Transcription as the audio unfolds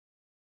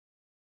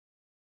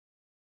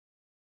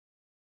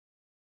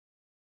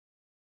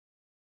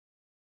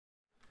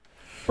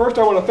First,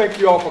 I want to thank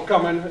you all for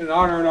coming and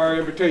honoring our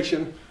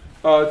invitation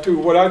to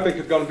what I think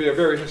is going to be a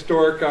very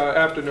historic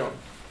afternoon,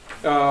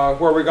 where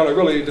we're going to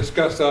really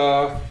discuss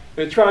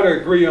and try to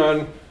agree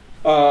on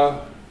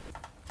the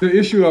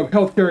issue of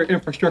healthcare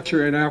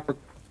infrastructure in Africa.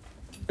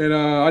 And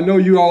I know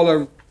you all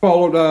have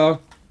followed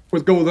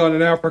what goes on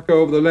in Africa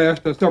over the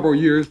last several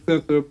years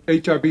since the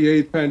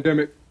HIV/AIDS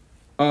pandemic,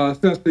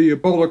 since the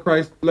Ebola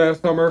crisis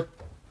last summer.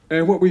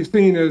 And what we've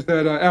seen is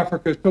that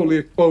Africa is totally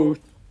exposed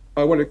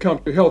when it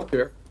comes to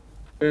healthcare.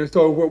 And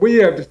so what we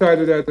have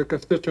decided as the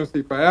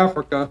Constituency for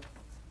Africa,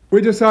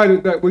 we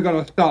decided that we're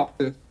going to stop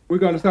this. We're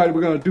going to decide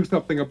we're going to do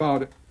something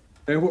about it.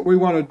 And what we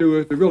want to do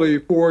is to really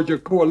forge a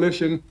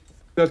coalition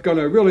that's going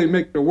to really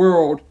make the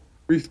world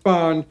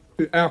respond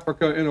to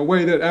Africa in a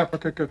way that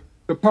Africa could,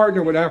 to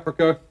partner with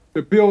Africa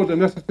to build the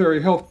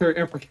necessary healthcare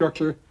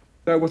infrastructure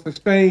that will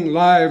sustain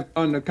lives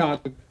on the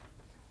continent.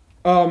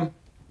 To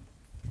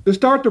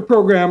start the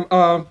program,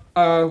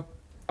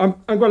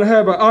 I'm going to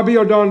have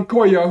Abiodun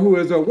Koya, who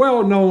is a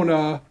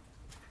well-known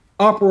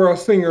opera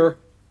singer,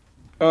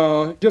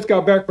 just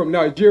got back from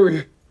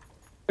Nigeria,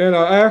 and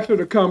I asked her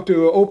to come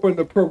to open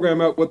the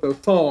program up with a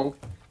song.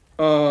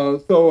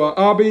 So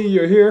Abi,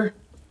 you're here?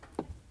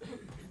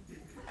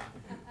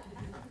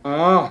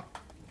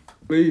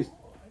 Please.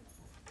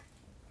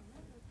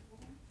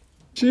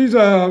 She's,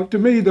 to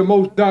me, the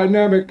most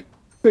dynamic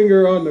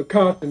singer on the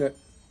continent.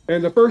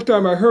 And the first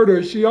time I heard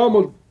her, she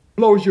almost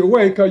blows you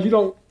away because you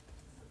don't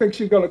think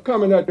she's going to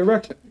come in that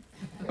direction.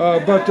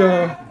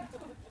 So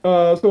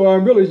I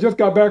really just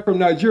got back from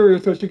Nigeria,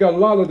 so she got a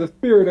lot of the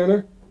spirit in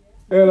her.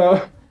 And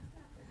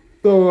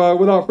so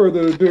without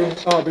further ado,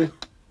 Abi.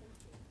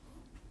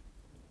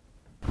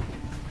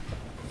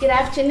 Good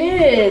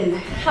afternoon.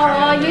 How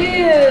are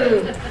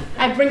you?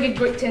 I bring you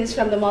greetings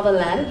from the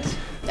motherland.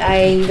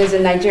 I was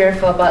in Nigeria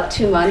for about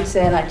 2 months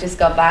and I just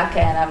got back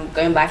and I'm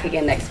going back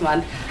again next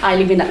month. I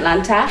live in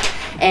Atlanta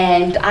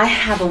and I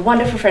have a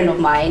wonderful friend of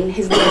mine.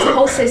 His name is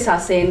Jose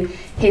Sassin.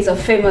 He's a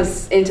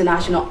famous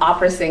international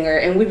opera singer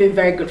and we've been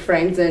very good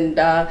friends, and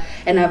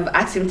I've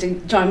asked him to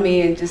join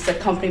me and just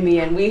accompany me,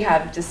 and we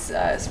have just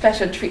a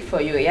special treat for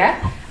you, yeah?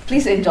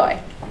 Please enjoy.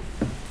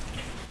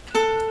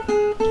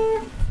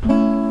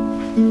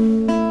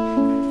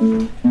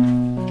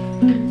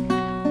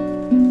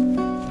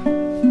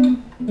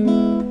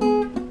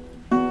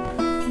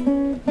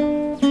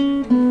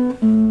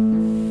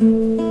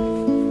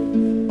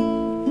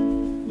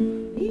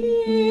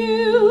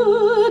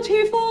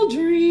 Beautiful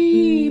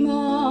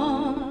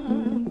dreamer,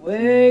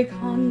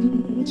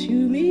 awaken to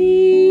me.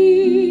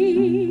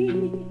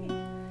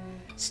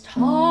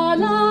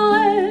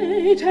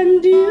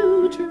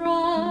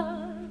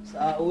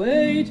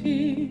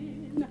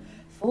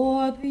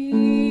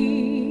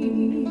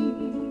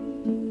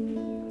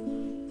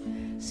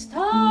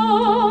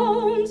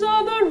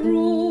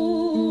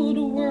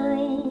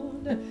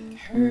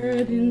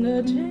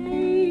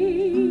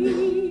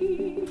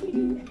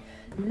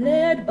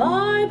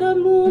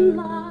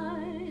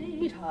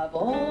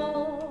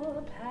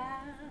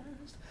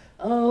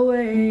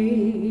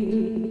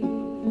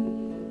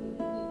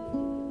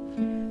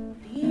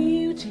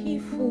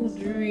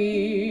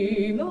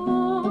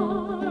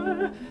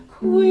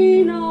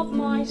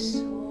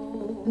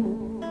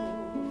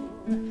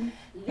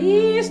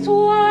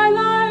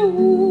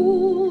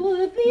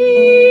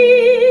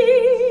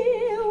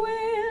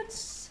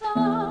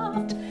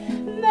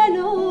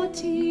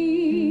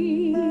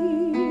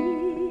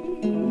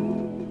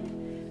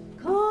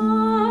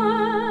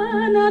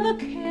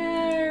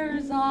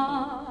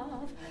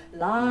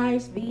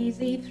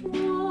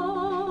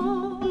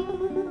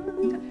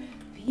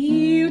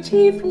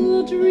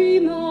 Beautiful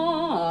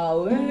dreamer,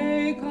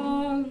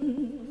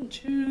 awaken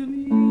to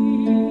me.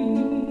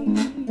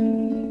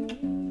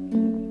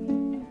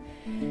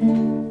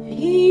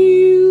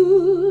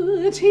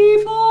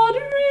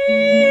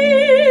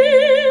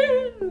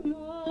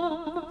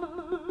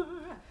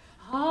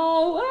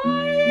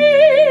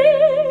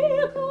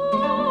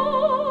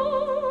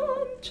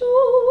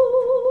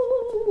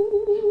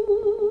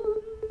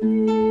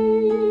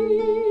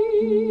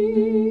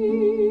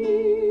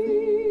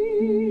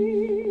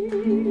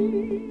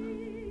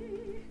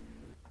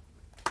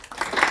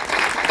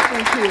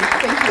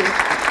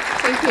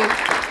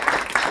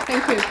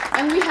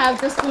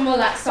 This one more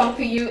last song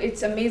for you.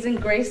 It's Amazing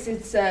Grace.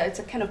 It's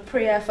a kind of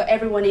prayer for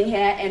everyone in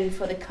here and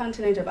for the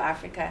continent of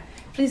Africa.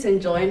 Please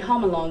enjoy and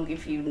hum along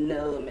if you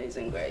know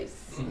Amazing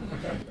Grace.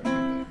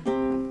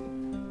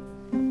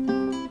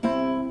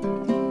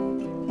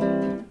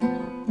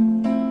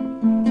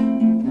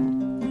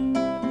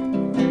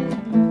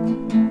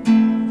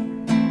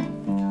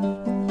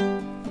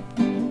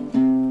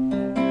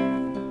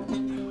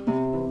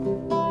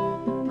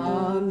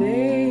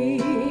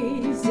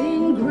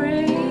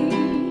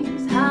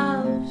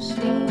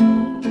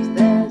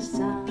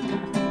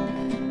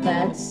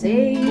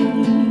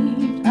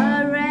 Saved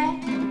a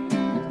wretch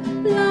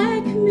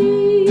like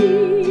me.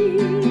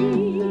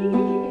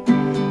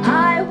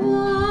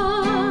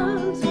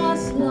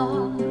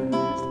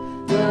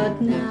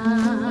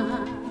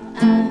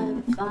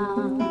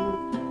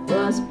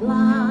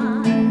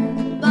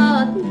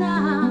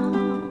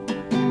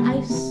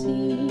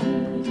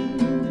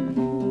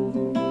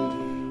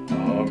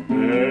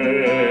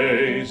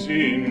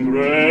 in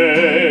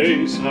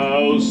grace,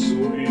 how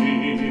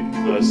sweet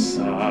the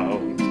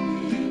sound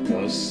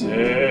to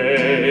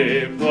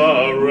save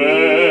a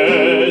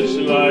wretch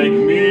like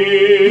me.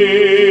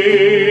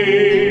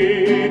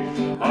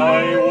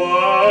 I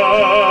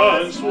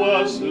once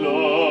was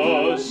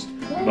lost,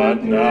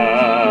 but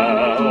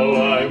now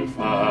I'm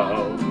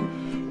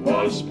found,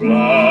 was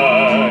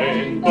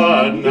blind,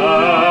 but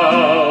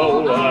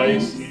now I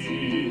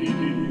see.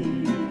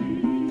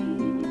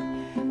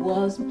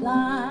 Was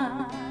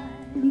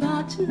blind,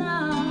 but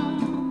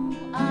now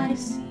I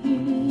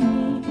see.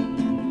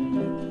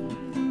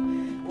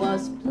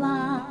 Was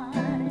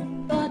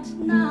blind, but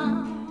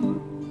now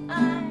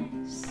I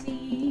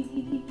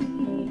see.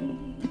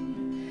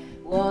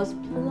 Was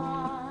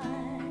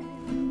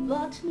blind,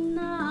 but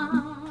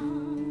now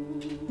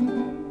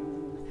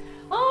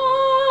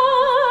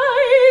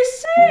I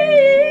see.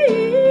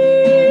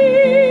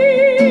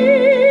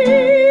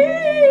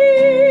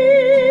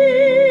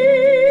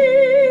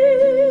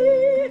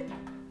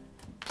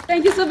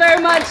 Thank you so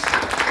very much.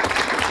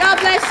 God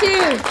bless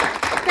you.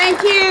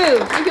 Thank you.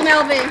 Thank you,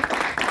 Melvin.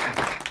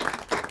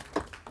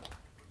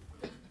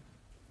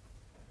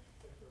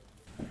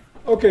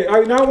 Okay,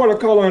 I now want to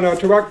call on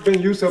Tarak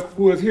bin Yusuf,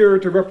 who is here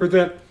to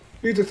represent,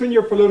 he's a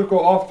senior political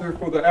officer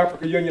for the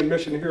African Union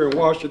Mission here in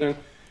Washington,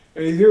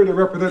 and he's here to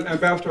represent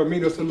Ambassador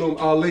Amina Saloum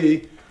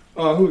Ali,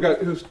 who had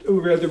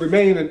to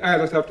remain in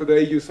Addis after the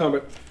AU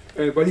summit,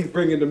 but he's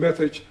bringing the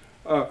message.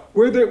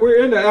 We're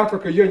in the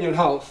African Union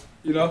House,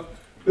 you know.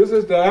 This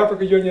is the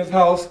African Union's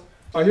house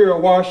here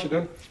in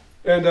Washington,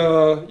 and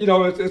you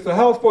know, it's a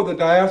house for the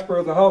diaspora,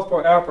 it's a house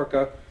for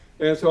Africa,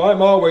 and so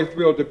I'm always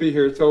thrilled to be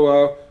here.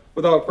 So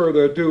without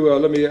further ado,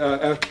 let me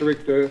ask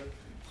Tariq to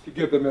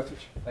give the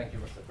message. Thank you,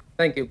 Mr.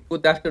 Thank you.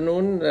 Good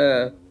afternoon,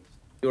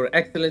 Your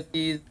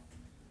Excellencies,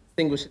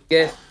 distinguished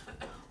guests,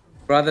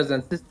 brothers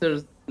and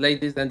sisters,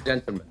 ladies and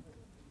gentlemen.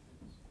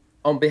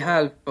 On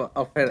behalf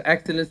of Her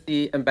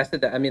Excellency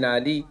Ambassador Amina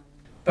Ali,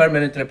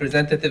 Permanent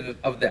Representative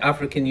of the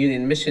African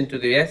Union Mission to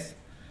the US,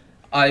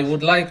 I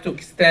would like to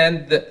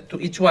extend to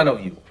each one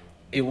of you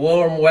a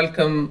warm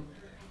welcome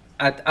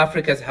at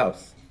Africa's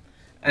House.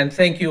 And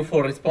thank you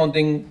for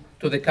responding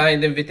to the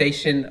kind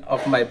invitation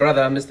of my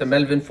brother, Mr.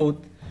 Melvin Foot,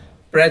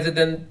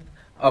 President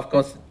of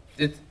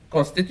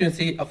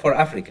Constituency for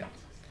Africa,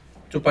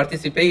 to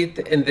participate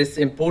in this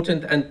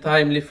important and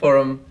timely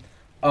forum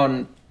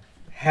on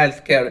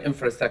healthcare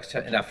infrastructure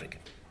in Africa.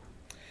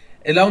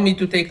 Allow me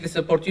to take this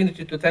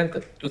opportunity to thank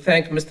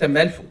Mr.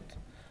 Melfoot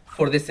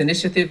for this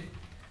initiative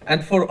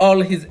and for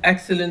all his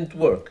excellent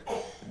work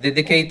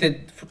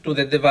dedicated to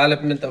the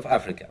development of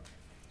Africa.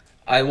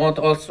 I want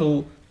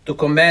also to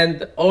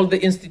commend all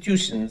the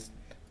institutions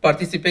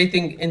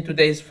participating in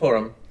today's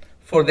forum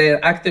for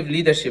their active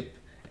leadership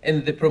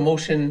in the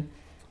promotion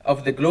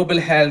of the global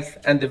health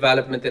and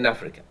development in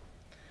Africa.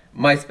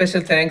 My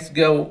special thanks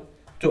go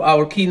to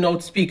our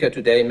keynote speaker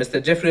today, Mr.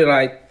 Jeffrey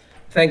Wright.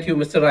 Thank you,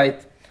 Mr. Wright,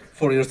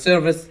 for your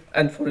service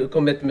and for your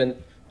commitment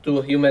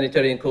to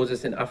humanitarian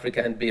causes in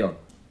Africa and beyond.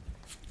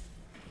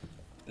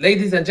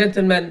 Ladies and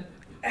gentlemen,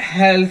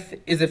 health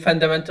is a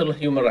fundamental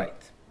human right.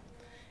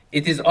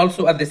 It is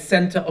also at the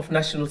center of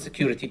national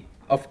security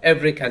of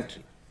every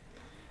country.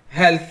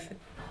 Health,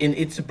 in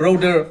its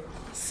broader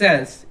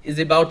sense, is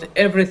about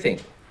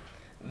everything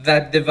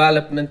that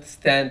development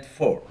stands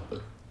for.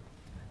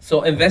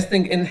 So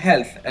investing in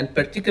health, and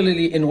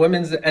particularly in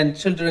women's and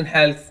children's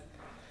health,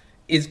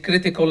 is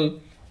critical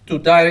to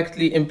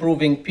directly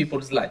improving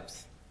people's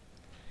lives.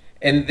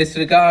 In this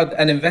regard,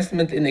 an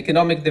investment in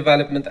economic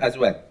development as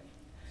well.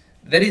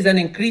 There is an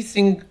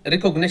increasing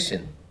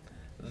recognition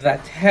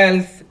that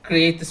health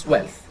creates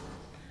wealth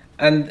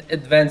and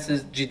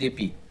advances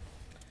GDP.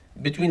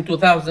 Between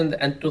 2000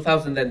 and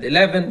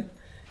 2011,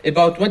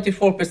 about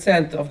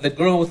 24% of the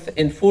growth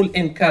in full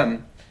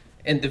income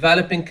in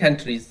developing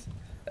countries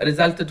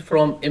resulted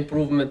from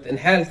improvement in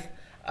health,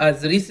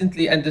 as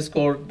recently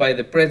underscored by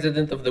the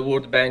president of the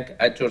World Bank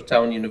at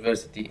Georgetown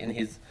University in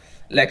his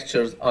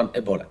lectures on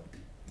Ebola.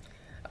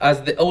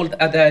 As the old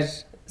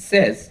adage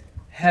says,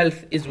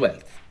 health is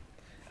wealth,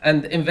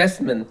 and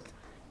investment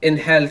in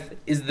health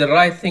is the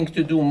right thing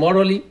to do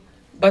morally,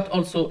 but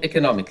also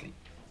economically.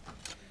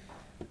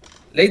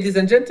 Ladies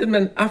and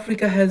gentlemen,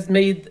 Africa has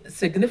made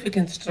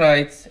significant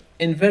strides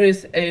in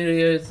various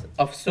areas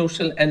of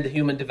social and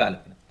human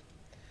development.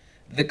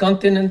 The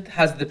continent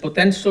has the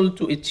potential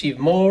to achieve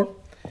more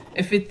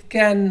if it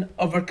can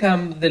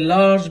overcome the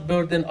large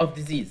burden of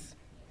disease,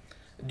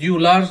 due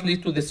largely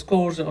to the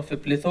scourge of a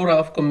plethora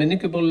of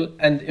communicable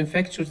and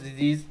infectious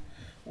disease,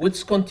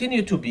 which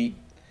continue to be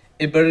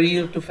a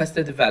barrier to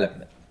faster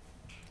development.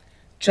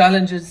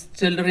 Challenges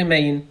still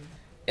remain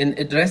in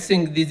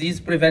addressing disease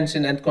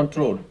prevention and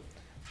control,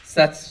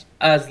 such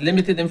as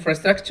limited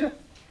infrastructure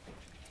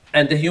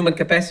and the human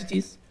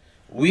capacities,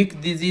 weak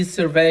disease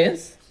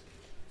surveillance,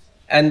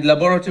 and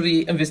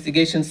laboratory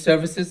investigation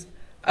services,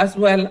 as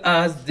well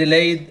as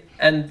delayed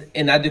and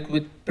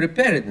inadequate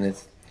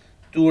preparedness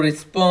to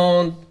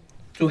respond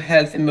to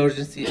health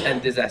emergency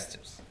and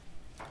disasters.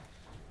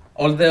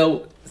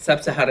 Although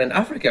sub-Saharan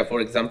Africa, for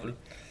example,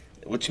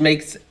 which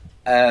makes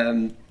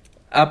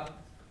up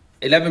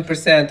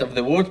 11% of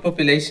the world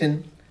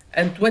population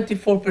and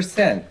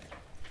 24%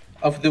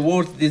 of the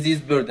world's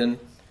disease burden,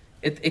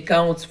 it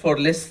accounts for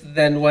less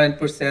than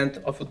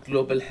 1% of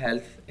global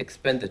health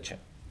expenditure.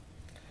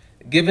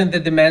 Given the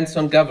demands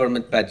on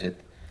government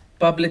budget,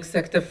 public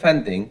sector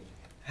funding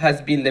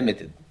has been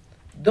limited.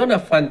 Donor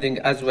funding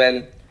as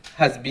well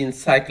has been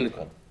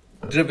cyclical,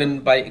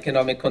 driven by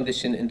economic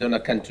condition in donor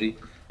country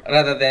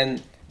rather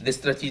than the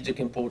strategic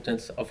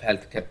importance of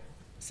health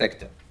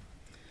sector.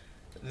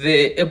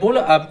 The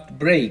Ebola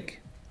outbreak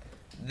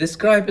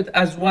described it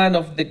as one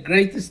of the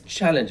greatest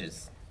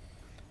challenges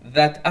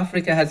that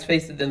Africa has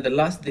faced in the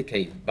last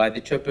decade by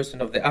the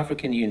chairperson of the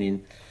African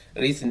Union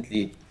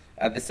recently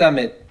at the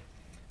summit,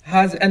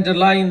 has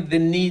underlined the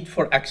need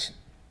for action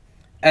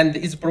and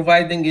is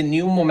providing a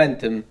new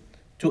momentum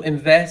to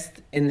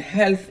invest in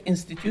health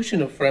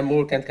institutional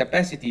framework and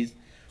capacities,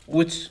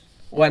 which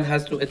one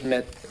has to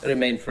admit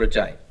remain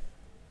fragile.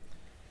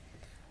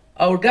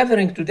 Our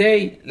gathering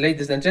today,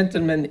 ladies and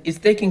gentlemen, is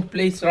taking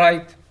place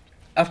right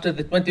after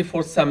the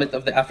 24th Summit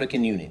of the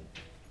African Union.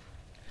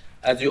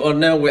 As you all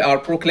know, we are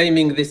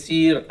proclaiming this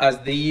year as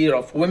the year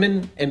of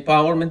women,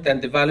 empowerment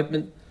and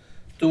development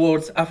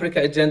towards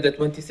Africa Agenda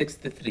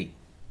 2063,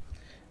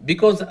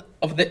 because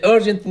of the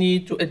urgent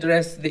need to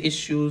address the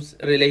issues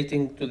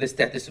relating to the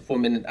status of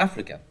women in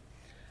Africa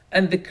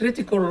and the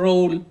critical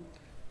role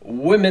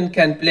women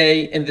can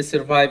play in the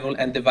survival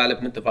and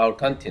development of our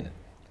continent.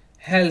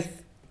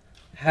 Health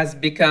has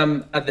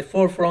become at the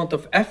forefront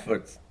of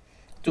efforts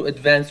to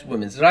advance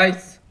women's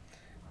rights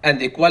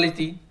and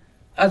equality,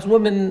 as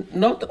women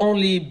not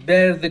only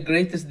bear the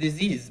greatest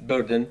disease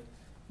burden,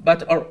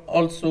 but are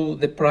also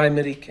the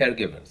primary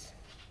caregivers.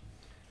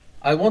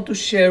 I want to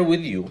share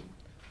with you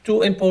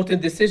two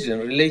important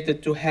decisions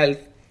related to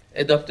health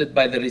adopted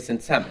by the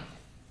recent summit.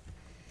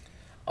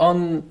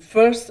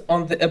 First,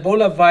 on the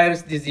Ebola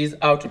virus disease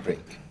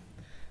outbreak,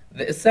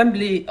 the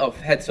Assembly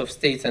of Heads of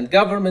States and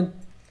Government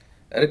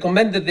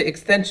recommended the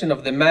extension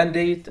of the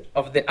mandate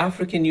of the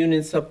African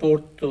Union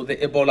support to the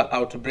Ebola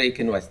outbreak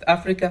in West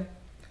Africa.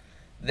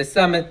 The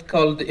summit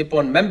called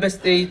upon member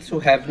states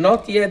who have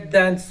not yet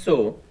done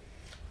so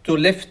to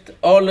lift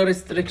all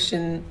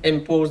restrictions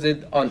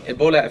imposed on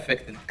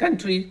Ebola-affected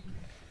countries,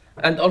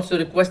 and also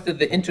requested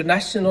the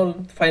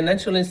international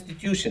financial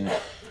institutions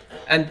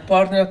and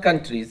partner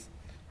countries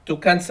to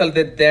cancel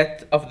the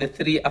debt of the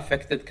three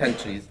affected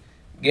countries,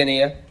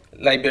 Guinea,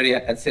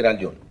 Liberia, and Sierra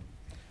Leone.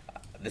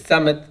 The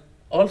summit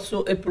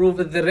also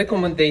approved the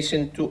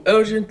recommendation to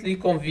urgently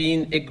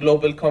convene a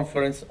global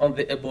conference on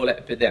the Ebola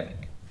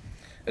epidemic,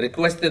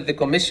 requested the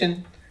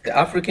Commission, the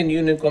African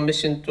Union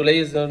Commission, to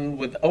liaison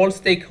with all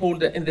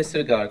stakeholders in this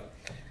regard,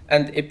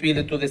 and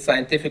appealed to the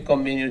scientific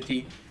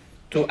community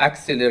to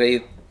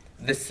accelerate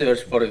the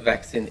search for a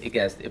vaccine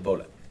against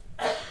Ebola.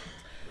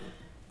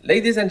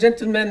 Ladies and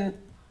gentlemen,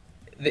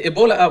 the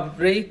Ebola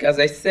outbreak, as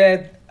I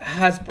said,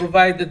 has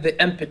provided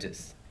the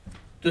impetus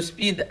to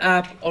speed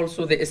up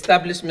also the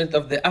establishment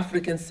of the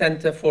African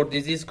Center for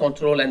Disease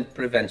Control and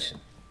Prevention.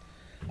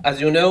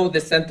 As you know, the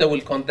center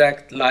will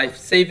conduct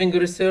life-saving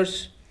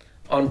research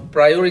on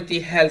priority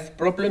health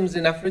problems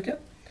in Africa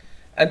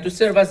and to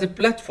serve as a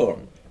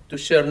platform to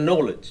share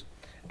knowledge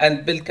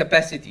and build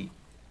capacity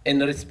in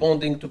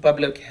responding to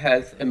public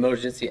health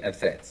emergency and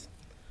threats.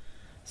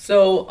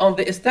 So on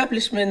the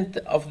establishment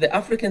of the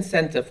African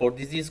Center for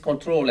Disease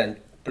Control and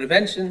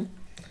Prevention,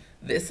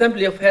 the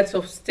Assembly of Heads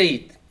of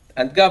State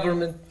and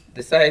Government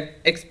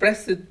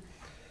expressed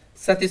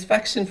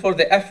satisfaction for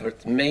the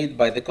effort made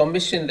by the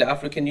Commission, the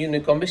African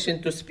Union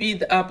Commission, to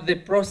speed up the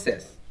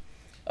process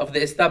of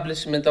the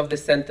establishment of the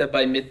center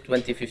by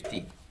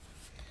mid-2015.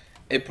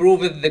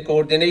 Approved the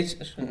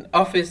coordination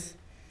office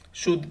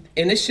should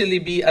initially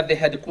be at the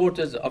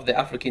headquarters of the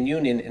African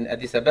Union in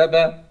Addis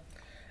Ababa,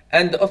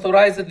 and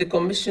authorized the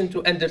Commission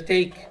to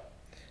undertake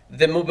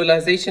the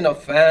mobilization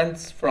of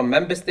funds from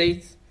member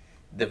states,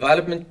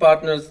 development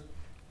partners,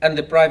 and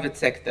the private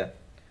sector,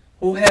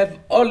 who have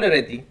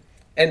already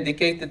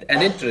indicated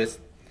an interest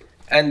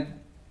and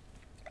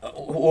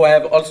who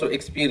have also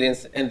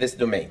experience in this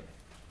domain.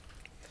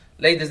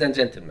 Ladies and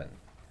gentlemen,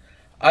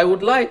 I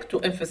would like to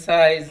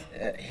emphasize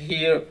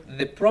here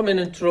the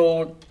prominent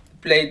role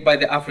played by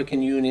the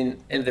African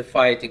Union in the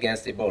fight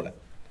against Ebola.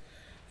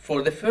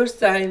 For the first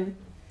time,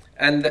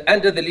 and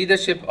under the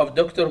leadership of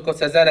Dr.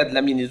 Nkosazana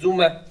Dlamini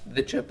Zuma,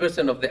 the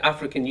chairperson of the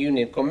African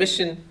Union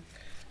Commission,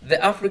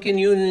 the African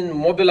Union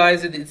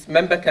mobilized its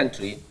member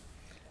country,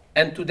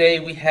 and today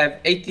we have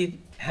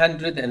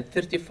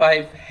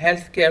 835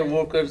 healthcare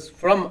workers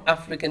from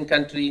African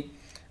countries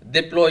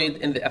deployed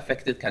in the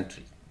affected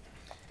country.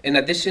 In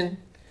addition,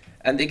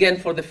 and again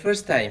for the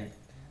first time,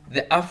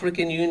 the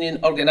African Union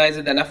organized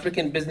an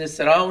African Business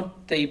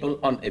Roundtable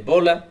on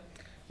Ebola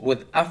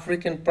with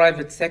African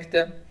private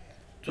sector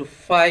to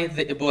fight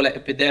the Ebola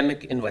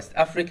epidemic in West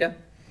Africa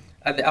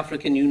at the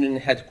African Union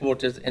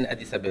headquarters in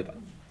Addis Ababa.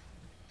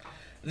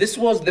 This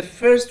was the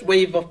first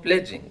wave of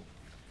pledging,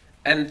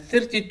 and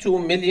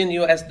 $32 million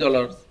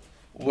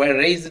were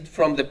raised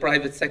from the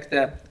private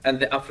sector and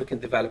the African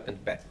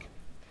Development Bank.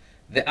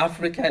 The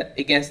Africa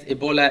Against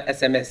Ebola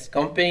SMS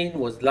campaign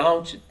was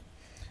launched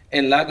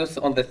in Lagos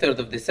on the 3rd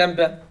of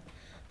December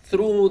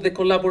through the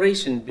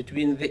collaboration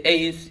between the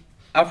AU's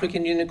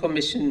African Union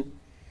Commission,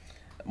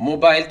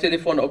 mobile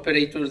telephone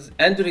operators,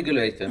 and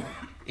regulator.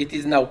 It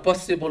is now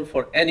possible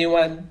for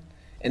anyone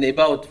in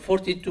about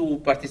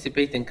 42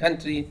 participating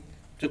countries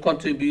to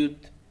contribute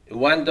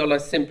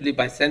 $1 simply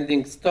by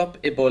sending Stop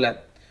Ebola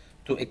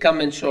to a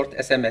common short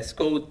SMS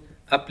code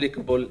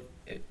applicable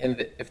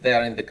if they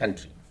are in the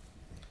country.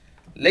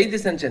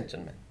 Ladies and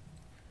gentlemen,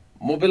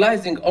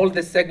 mobilizing all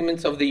the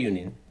segments of the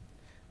Union,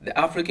 the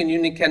African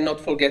Union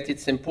cannot forget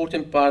its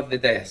important part, the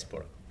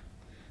diaspora.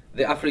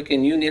 The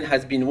African Union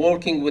has been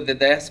working with the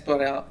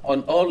diaspora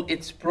on all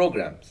its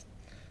programs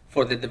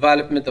for the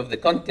development of the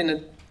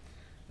continent.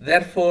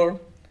 Therefore,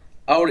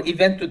 our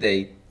event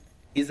today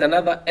is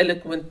another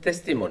eloquent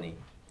testimony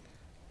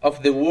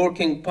of the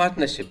working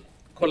partnership,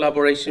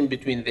 collaboration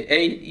between the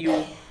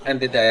AU and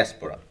the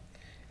diaspora.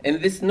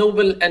 In this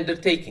noble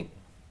undertaking,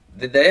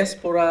 the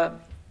diaspora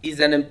is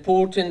an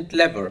important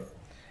lever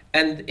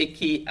and a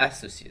key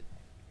associate.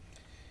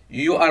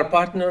 You are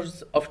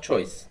partners of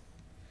choice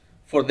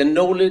for the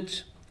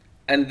knowledge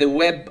and the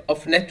web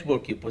of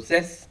network you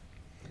possess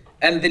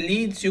and the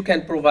leads you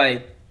can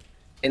provide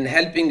in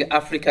helping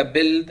Africa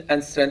build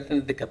and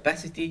strengthen the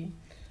capacity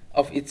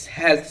of its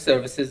health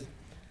services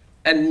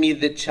and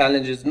meet the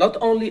challenges not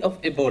only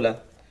of Ebola,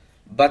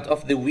 but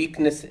of the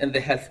weakness in the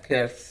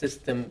healthcare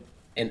system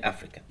in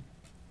Africa.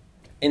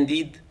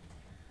 Indeed,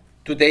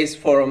 today's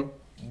forum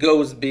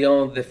goes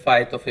beyond the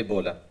fight of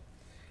Ebola.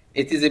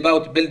 It is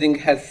about building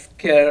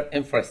healthcare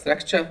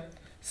infrastructure,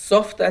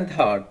 soft and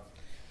hard.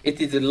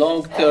 It is a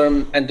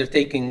long-term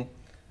undertaking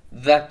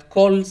that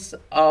calls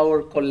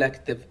our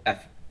collective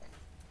effort.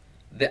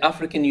 The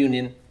African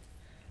Union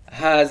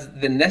has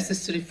the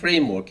necessary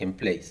framework in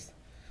place,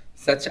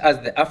 such as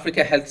the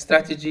Africa Health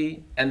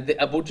Strategy and the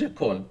Abuja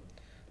Call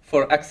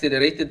for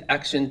accelerated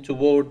action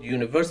toward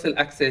universal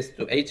access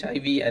to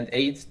HIV and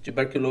AIDS,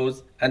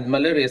 tuberculosis, and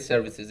malaria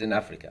services in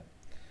Africa.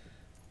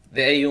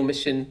 The AU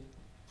mission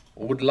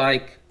would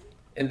like,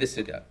 in this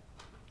regard,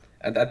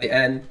 and at the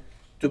end,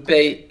 to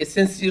pay a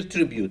sincere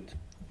tribute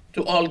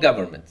to all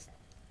governments,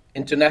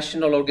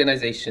 international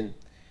organizations,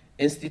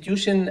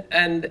 institutions,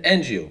 and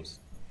NGOs,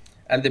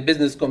 and the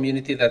business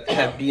community that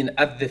have been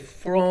at the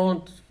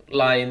front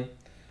line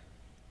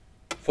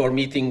for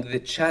meeting the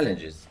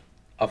challenges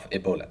of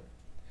Ebola.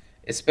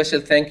 A special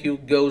thank you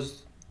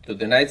goes to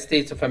the United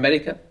States of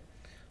America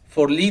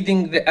for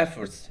leading the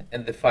efforts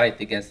in the fight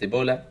against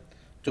Ebola,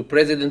 to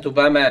President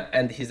Obama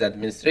and his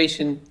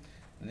administration,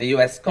 the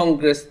US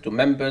Congress, to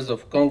members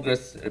of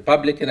Congress,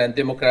 Republican and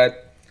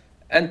Democrat,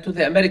 and to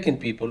the American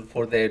people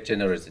for their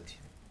generosity.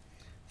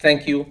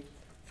 Thank you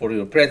for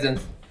your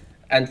presence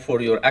and for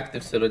your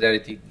active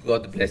solidarity.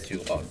 God bless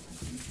you all.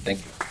 Thank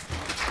you.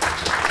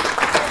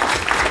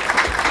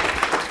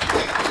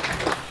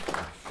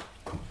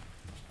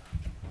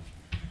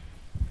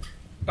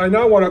 I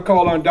now want to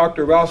call on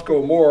Dr.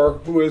 Roscoe Moore,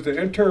 who is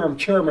the interim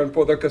chairman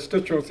for the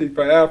Constituency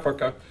for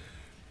Africa.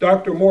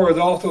 Dr. Moore is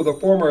also the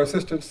former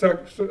Assistant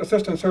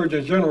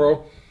Surgeon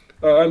General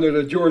under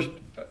the George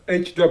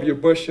H.W.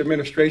 Bush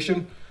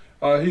administration.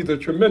 He's a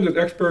tremendous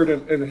expert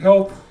in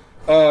health,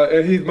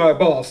 and he's my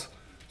boss.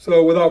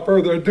 So without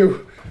further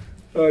ado,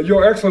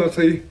 Your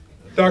Excellency,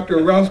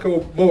 Dr.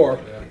 Roscoe Moore.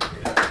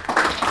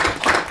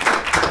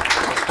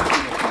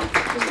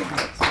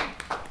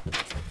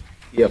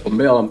 Yeah, for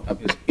Mel, I'm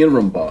his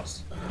interim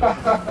boss.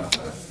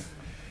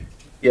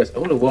 Yes, I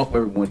want to welcome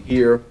everyone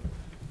here.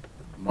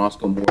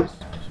 Moscow Moore,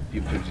 as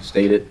you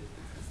stated,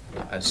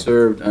 I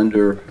served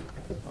under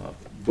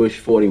Bush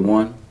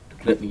 41, the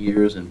Clinton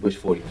years, and Bush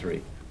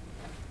 43.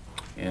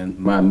 And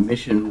my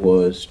mission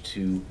was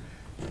to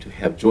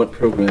have joint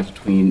programs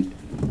between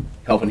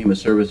Health and Human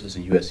Services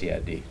and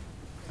USAID.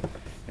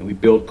 And we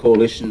built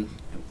coalition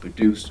and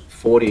produced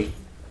 40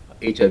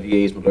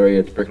 HIV/AIDS,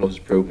 malaria, tuberculosis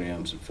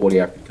programs in 40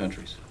 African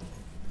countries.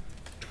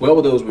 12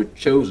 of those were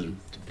chosen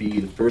to be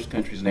the first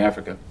countries in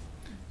Africa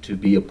to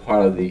be a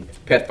part of the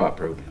PEPFAR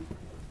program,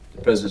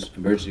 the President's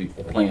Emergency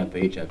Plan for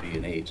HIV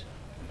and AIDS.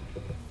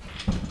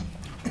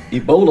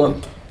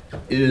 Ebola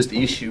is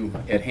the issue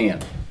at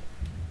hand.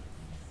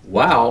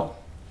 While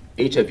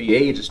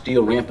HIV/AIDS is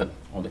still rampant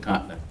on the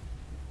continent,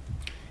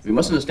 we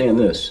must understand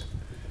this,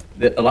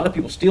 that a lot of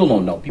people still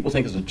don't know. People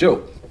think it's a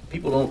joke.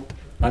 People don't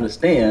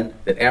understand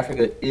that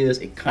Africa is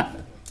a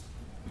continent.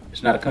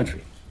 It's not a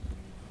country.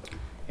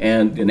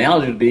 And the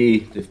analogy would be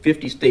the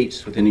 50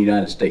 states within the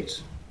United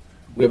States.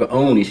 We have our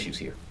own issues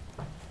here.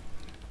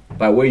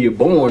 By where you're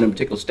born in a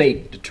particular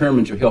state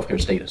determines your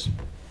healthcare status.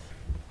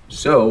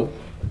 So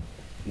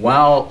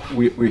while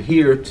we're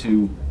here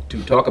to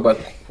talk about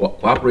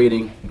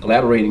cooperating and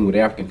collaborating with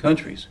African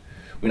countries,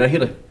 we're not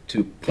here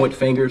to point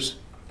fingers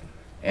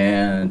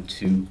and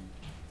to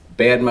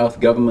badmouth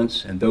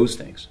governments and those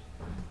things.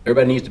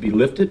 Everybody needs to be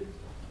lifted,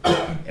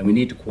 and we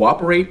need to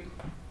cooperate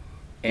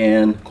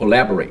and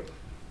collaborate,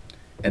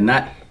 and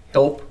not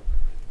help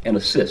and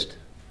assist.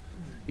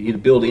 You need to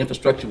build the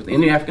infrastructure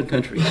within the African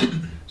countries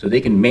so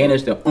they can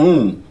manage their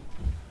own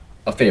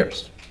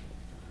affairs.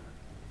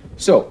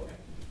 So,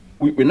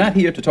 we're not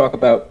here to talk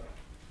about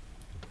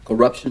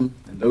corruption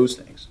and those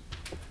things,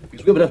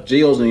 because we have enough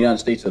jails in the United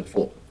States that are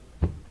full.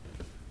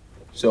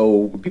 So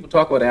when people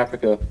talk about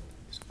Africa,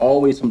 it's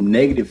always some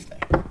negative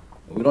thing.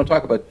 We don't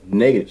talk about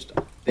negative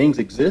stuff. Things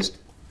exist,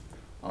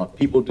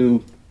 people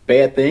do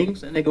bad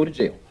things, and they go to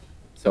jail.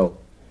 So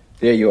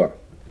there you are.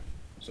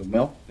 So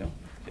Mel? No?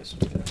 Yes,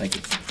 thank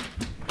you.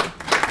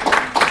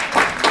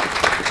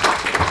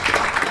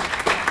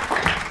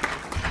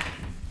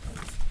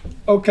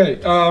 Okay,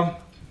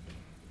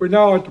 we're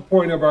now at the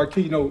point of our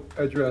keynote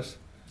address.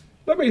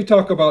 Let me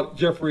talk about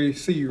Jeffrey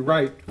C.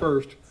 Wright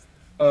first.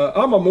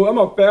 I'm a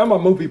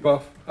movie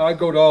buff. I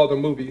go to all the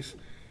movies,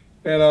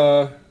 and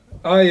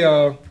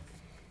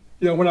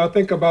when I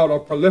think about a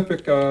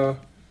prolific, a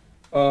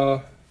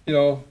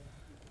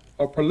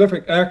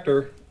prolific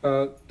actor,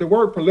 the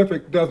word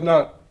prolific does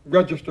not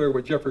register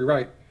with Jeffrey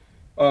Wright.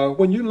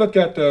 When you look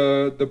at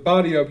the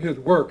body of his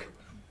work,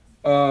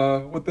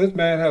 what this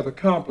man has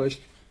accomplished,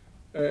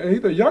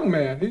 he's a young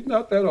man. He's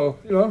not that old,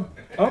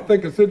 I'm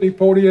thinking Sidney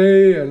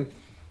Poitier and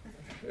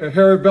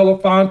Harry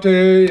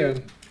Belafonte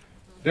and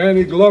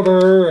Danny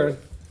Glover,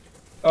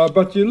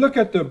 but you look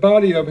at the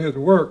body of his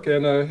work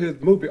and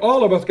his movie.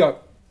 All of us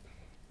got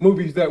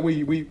movies that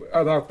we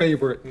are our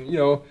favorite. And,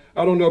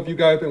 I don't know if you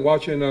guys been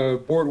watching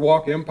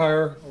Boardwalk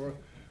Empire or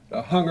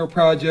The Hunger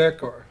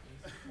Project or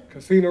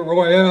Casino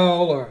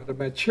Royale or The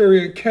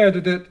Manchurian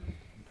Candidate,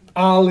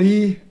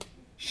 Ali,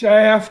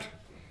 Shaft.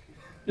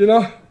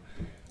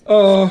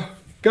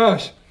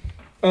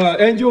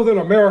 Angels in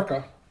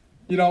America.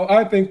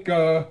 I think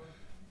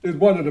is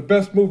one of the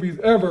best movies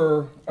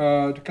ever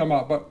to come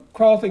out. But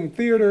Crossing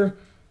Theater,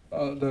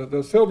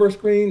 the silver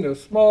screen, the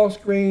small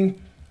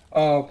screen,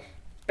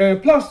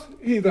 and plus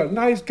he's a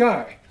nice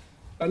guy.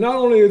 And not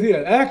only is he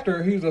an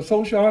actor, he's a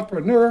social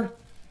entrepreneur.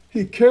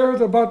 He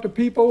cares about the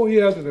people. He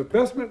has an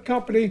investment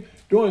company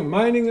doing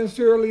mining in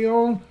Sierra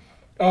Leone.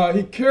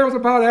 He cares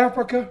about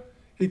Africa.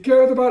 He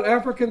cares about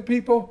African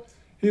people.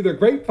 He's a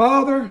great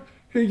father.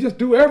 He just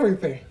do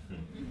everything.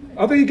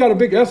 I think he got a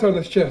big S on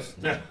his chest.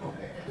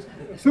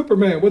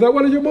 Superman, was that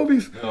one of your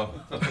movies? No.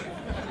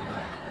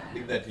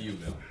 Leave that to you,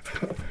 Bill.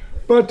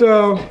 But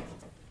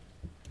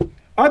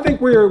I think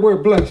we're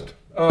blessed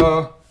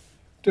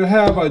to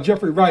have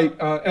Jeffrey Wright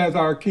as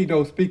our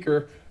keynote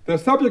speaker. The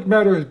subject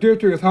matter is dear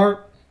to his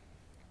heart.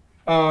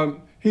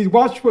 He's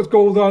watched what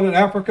goes on in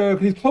Africa.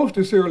 He's close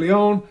to Sierra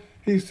Leone.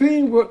 He's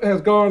seen what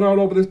has gone on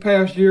over this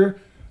past year.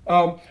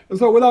 And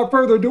so without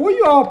further ado, will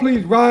you all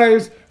please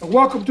rise and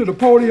welcome to the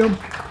podium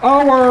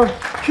our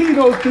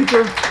keynote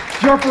speaker,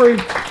 Jeffrey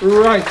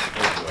Wright.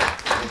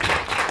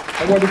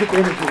 I wanted to get the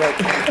imagery right.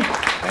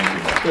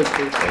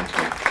 Thank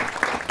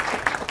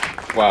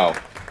you. Wow.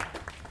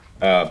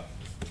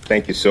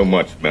 Thank you so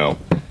much, Mel.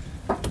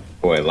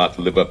 Boy, a lot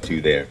to live up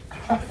to there.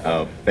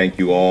 Thank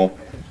you all.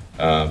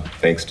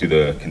 Thanks to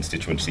the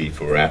Constituency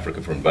for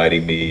Africa for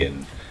inviting me,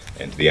 and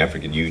to the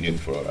African Union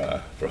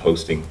for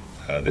hosting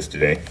this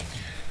today.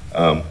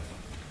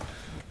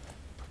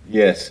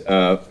 Yes,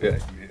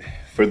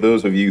 for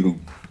those of you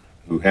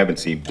who haven't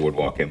seen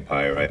Boardwalk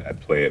Empire, I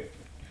play a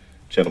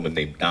gentleman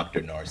named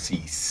Dr.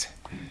 Narcisse,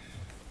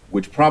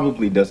 which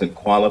probably doesn't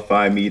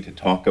qualify me to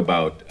talk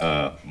about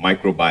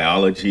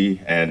microbiology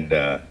and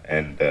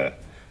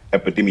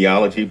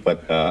epidemiology,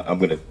 but I'm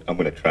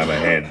gonna try my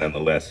hand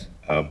nonetheless.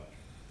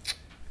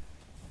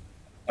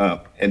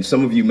 And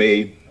some of you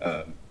may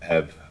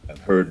have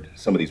heard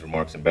some of these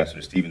remarks.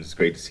 Ambassador Stevens, it's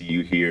great to see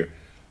you here,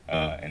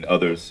 and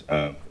others.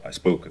 I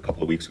spoke a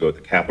couple of weeks ago at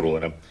the Capitol,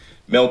 and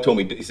Mel told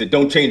me, he said,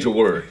 "Don't change a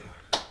word.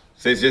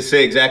 Just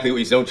say exactly what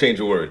you don't change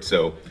a word."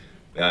 So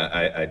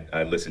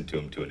I listened to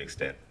him to an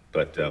extent.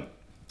 But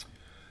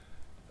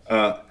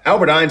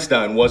Albert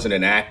Einstein wasn't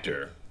an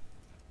actor,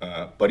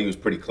 but he was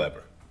pretty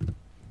clever.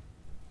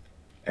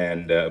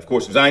 And of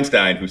course, it was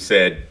Einstein who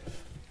said,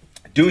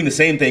 "Doing the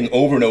same thing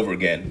over and over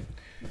again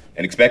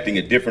and expecting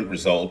a different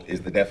result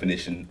is the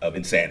definition of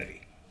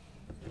insanity."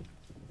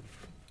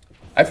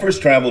 I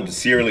first traveled to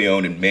Sierra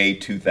Leone in May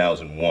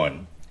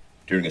 2001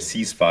 during a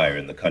ceasefire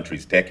in the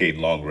country's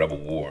decade-long rebel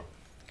war.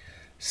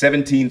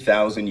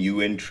 17,000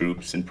 UN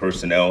troops and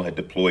personnel had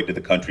deployed to the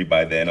country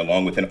by then,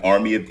 along with an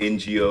army of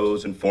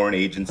NGOs and foreign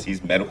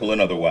agencies, medical and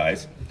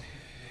otherwise.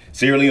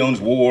 Sierra Leone's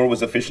war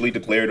was officially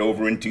declared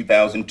over in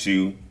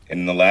 2002,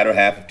 and in the latter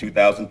half of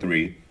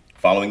 2003,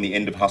 following the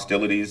end of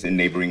hostilities in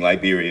neighboring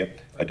Liberia,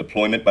 a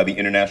deployment by the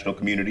international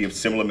community of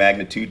similar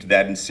magnitude to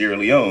that in Sierra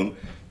Leone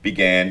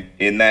began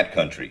in that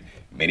country.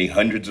 Many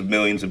hundreds of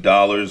millions of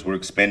dollars were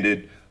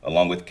expended,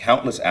 along with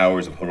countless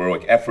hours of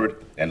heroic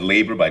effort and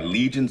labor by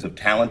legions of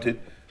talented,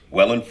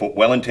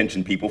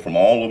 well-intentioned people from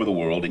all over the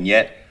world, and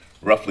yet,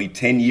 roughly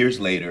 10 years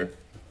later,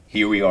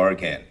 here we are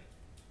again.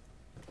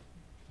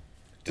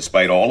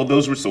 Despite all of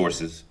those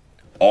resources,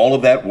 all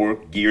of that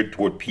work geared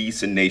toward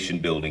peace and nation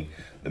building,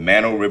 the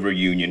Mano River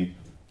Union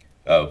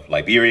of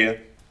Liberia,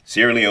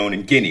 Sierra Leone,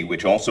 and Guinea,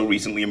 which also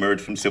recently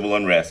emerged from civil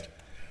unrest,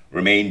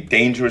 remain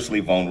dangerously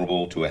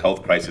vulnerable to a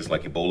health crisis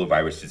like Ebola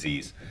virus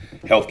disease.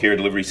 Healthcare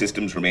delivery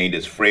systems remained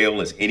as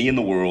frail as any in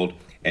the world,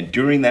 and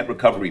during that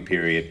recovery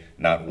period,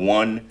 not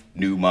one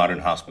new modern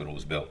hospital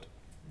was built.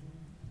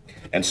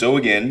 And so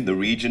again, the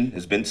region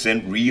has been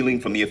sent reeling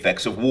from the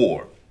effects of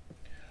war.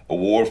 A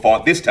war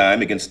fought this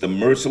time against the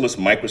merciless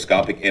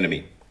microscopic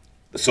enemy.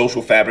 The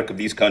social fabric of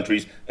these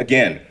countries,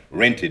 again,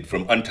 rented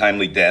from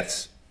untimely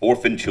deaths,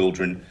 orphaned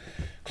children,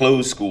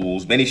 closed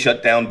schools, many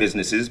shut down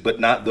businesses, but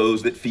not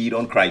those that feed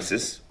on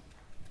crisis,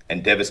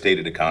 and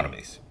devastated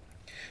economies.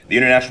 The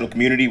international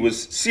community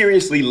was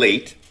seriously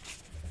late,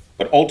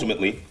 but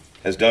ultimately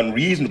has done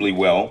reasonably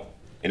well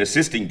in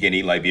assisting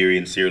Guinea, Liberia,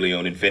 and Sierra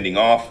Leone in fending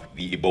off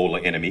the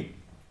Ebola enemy.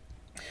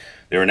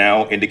 There are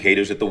now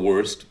indicators that the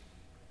worst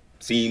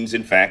seems,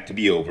 in fact, to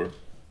be over.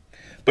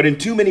 But in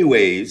too many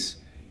ways,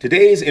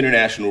 today's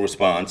international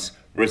response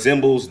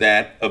resembles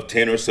that of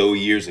 10 or so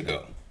years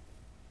ago.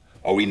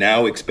 Are we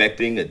now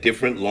expecting a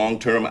different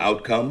long-term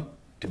outcome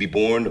to be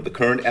born of the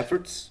current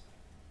efforts?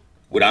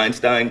 Would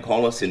Einstein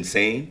call us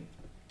insane?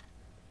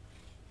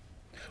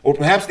 Or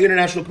perhaps the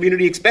international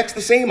community expects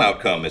the same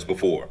outcome as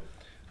before,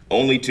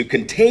 only to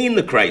contain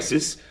the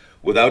crisis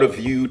without a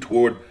view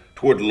toward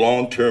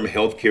long-term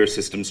healthcare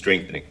system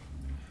strengthening,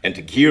 and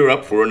to gear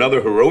up for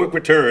another heroic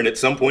return at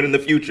some point in the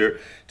future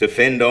to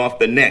fend off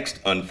the next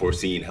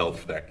unforeseen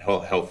health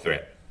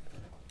threat.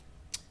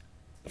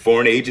 The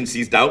foreign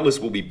agencies doubtless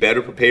will be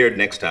better prepared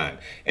next time.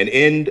 An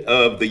end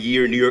of the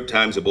year New York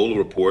Times Ebola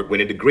report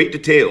went into great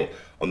detail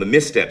on the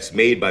missteps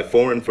made by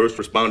foreign first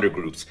responder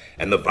groups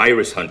and the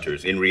virus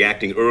hunters in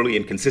reacting early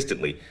and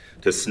consistently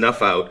to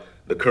snuff out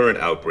the current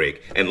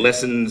outbreak, and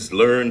lessons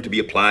learned to be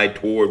applied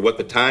toward what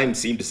the Times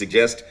seemed to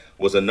suggest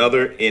was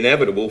another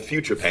inevitable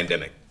future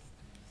pandemic.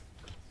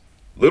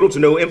 Little to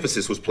no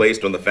emphasis was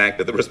placed on the fact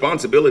that the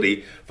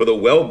responsibility for the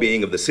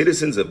well-being of the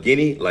citizens of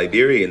Guinea,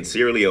 Liberia, and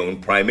Sierra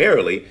Leone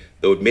primarily,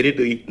 though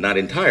admittedly not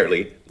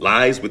entirely,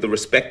 lies with the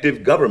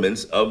respective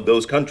governments of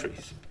those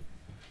countries.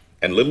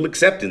 And little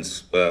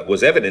acceptance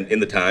was evident in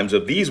the Times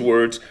of these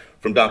words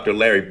from Dr.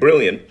 Larry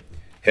Brilliant,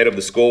 head of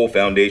the Skoll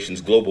Foundation's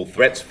Global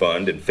Threats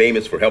Fund and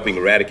famous for helping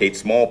eradicate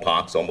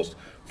smallpox almost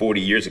 40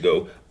 years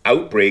ago.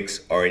 Outbreaks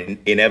are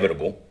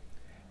inevitable.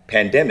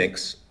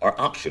 Pandemics are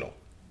optional.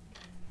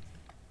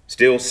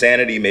 Still,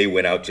 sanity may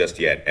win out just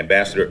yet.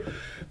 Ambassador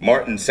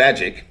Martin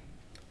Sajic,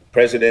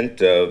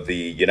 president of the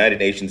United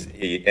Nations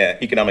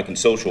Economic and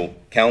Social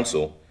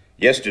Council,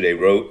 yesterday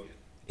wrote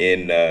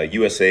in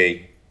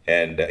USA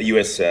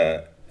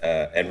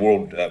and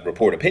World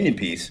Report opinion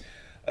piece,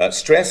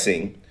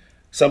 stressing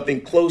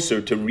something closer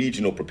to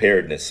regional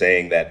preparedness,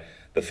 saying that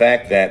the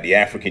fact that the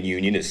African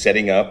Union is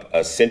setting up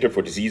a Center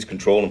for Disease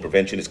Control and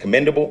Prevention is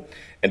commendable,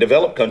 and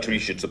developed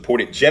countries should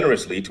support it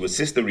generously to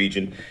assist the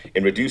region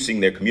in reducing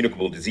their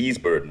communicable disease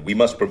burden. We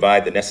must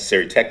provide the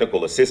necessary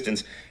technical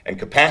assistance and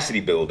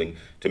capacity building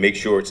to make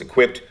sure it's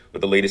equipped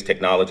with the latest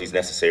technologies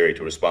necessary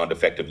to respond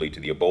effectively to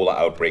the Ebola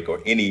outbreak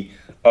or any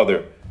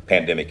other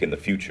pandemic in the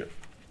future.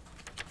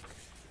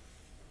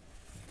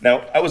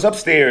 Now, I was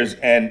upstairs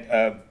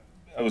and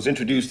I was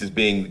introduced as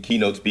being the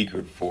keynote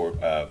speaker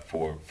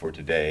for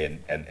today,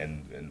 and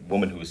a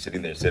woman who was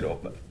sitting there said,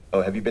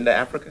 "Oh, have you been to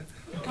Africa?"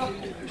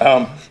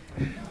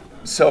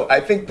 So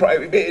I think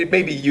it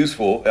may be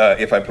useful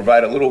if I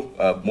provide a little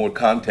more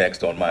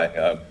context on my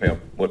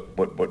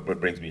what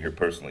brings me here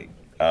personally.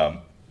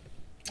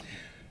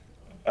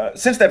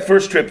 Since that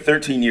first trip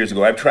 13 years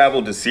ago, I've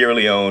traveled to Sierra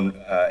Leone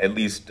at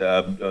least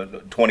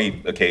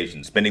 20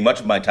 occasions, spending much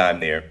of my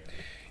time there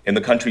in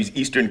the country's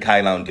eastern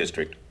Kailahun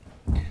district.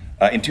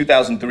 In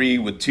 2003,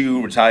 with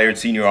two retired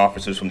senior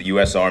officers from the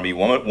U.S. Army,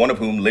 one of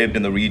whom lived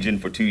in the region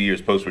for 2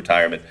 years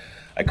post-retirement,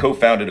 I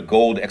co-founded a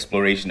gold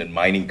exploration and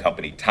mining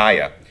company,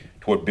 Taya,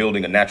 toward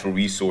building a natural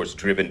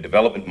resource-driven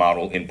development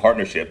model in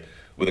partnership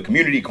with a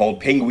community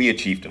called Penguia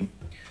Chieftain.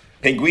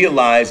 Penguia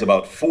lies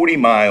about 40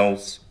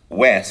 miles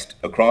west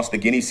across the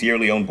Guinea-Sierra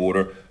Leone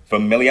border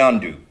from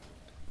Meliandu,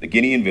 the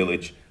Guinean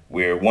village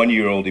where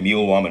 1-year-old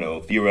Emile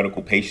Wamano,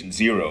 theoretical patient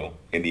zero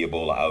in the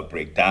Ebola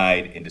outbreak,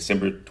 died in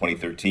December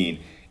 2013,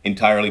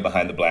 entirely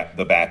behind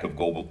the back of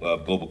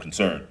global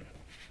concern.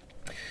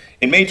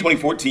 In May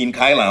 2014,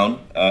 Kailahun,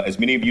 as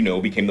many of you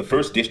know, became the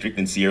first district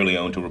in Sierra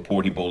Leone to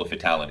report Ebola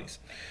fatalities.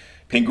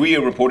 Penguia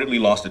reportedly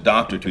lost a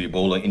doctor to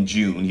Ebola in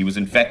June. He was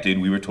infected,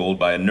 we were told,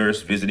 by a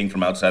nurse visiting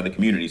from outside the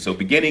community. So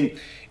beginning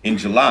in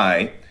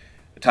July,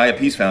 the Taya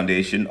Peace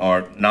Foundation,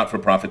 our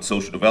not-for-profit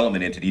social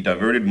development entity,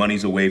 diverted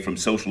monies away from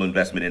social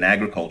investment in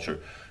agriculture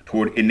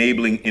toward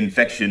enabling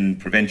infection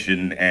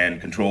prevention and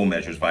control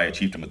measures via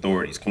chiefdom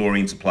authorities,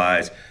 chlorine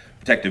supplies,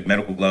 protective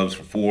medical gloves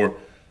for 4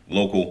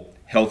 local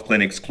health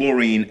clinics,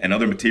 chlorine and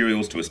other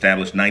materials to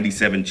establish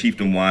 97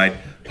 chiefdom-wide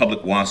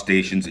public wash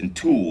stations, and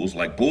tools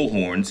like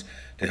bullhorns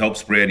to help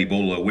spread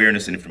Ebola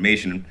awareness and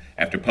information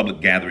after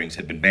public gatherings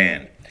had been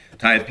banned.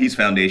 Taya Peace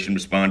Foundation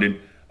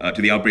responded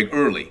to the outbreak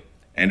early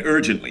and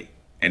urgently,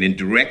 and in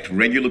direct,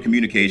 regular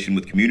communication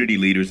with community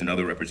leaders and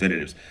other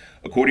representatives.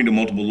 According to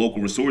multiple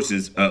local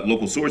sources,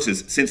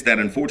 since that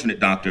unfortunate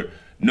doctor,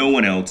 no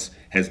one else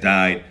has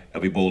died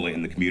of Ebola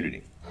in the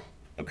community.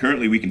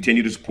 Currently, we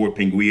continue to support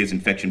Pinguia's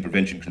infection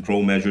prevention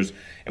control measures,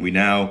 and which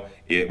now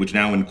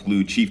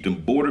include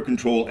chiefdom border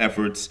control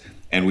efforts,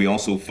 and we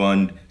also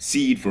fund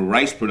seed for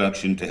rice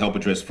production to help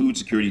address food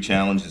security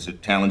challenges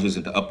and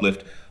to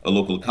uplift a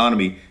local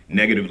economy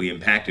negatively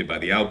impacted by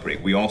the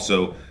outbreak. We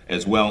also,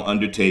 as well,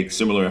 undertake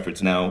similar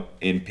efforts now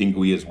in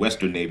Pinguia's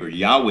western neighbor,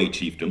 Yahweh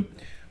Chiefdom,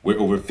 where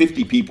over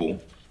 50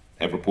 people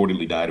have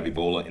reportedly died of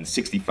Ebola and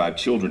 65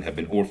 children have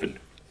been orphaned.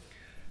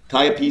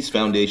 Taya Peace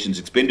Foundation's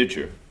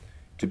expenditure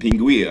to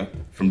Pinguia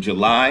from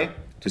July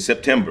to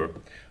September,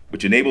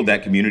 which enabled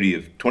that community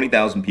of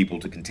 20,000 people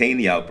to contain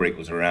the outbreak,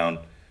 was around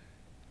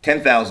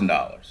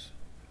 $10,000.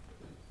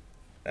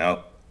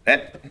 Now,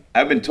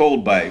 I've been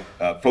told by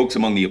folks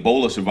among the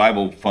Ebola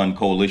Survival Fund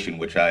Coalition,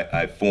 which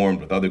I formed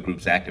with other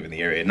groups active in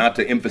the area, not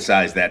to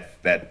emphasize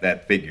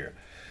that figure,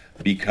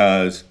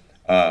 because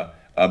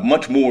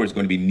much more is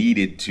going to be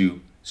needed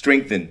to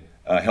strengthen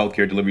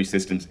healthcare delivery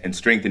systems and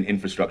strengthen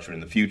infrastructure in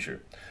the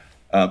future.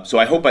 So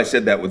I hope I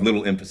said that with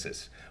little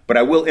emphasis, but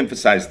I will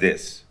emphasize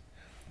this,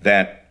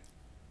 that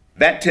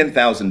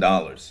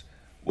 $10,000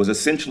 was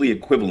essentially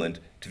equivalent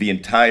to the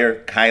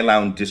entire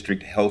Kailaun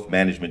District Health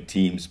Management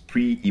Team's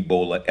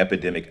pre-Ebola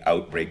epidemic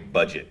outbreak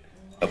budget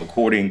of,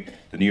 according to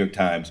the New York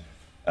Times,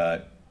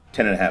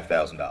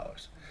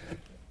 $10,500.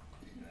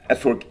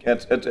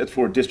 That's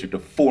for a district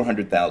of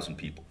 400,000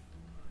 people.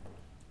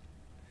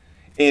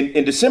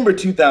 In December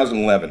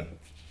 2011,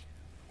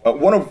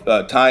 one of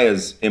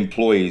Taya's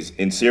employees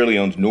in Sierra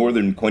Leone's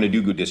northern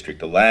Koinadugu district,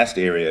 the last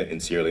area in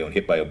Sierra Leone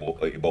hit by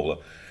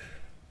Ebola,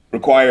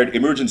 required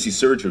emergency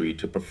surgery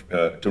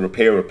to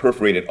repair a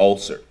perforated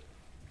ulcer.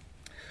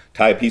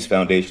 Taya Peace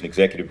Foundation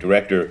Executive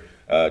Director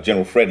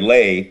General Fred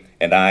Lay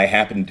and I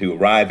happened to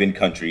arrive in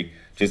country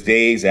just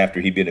days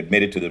after he'd been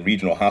admitted to the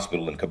regional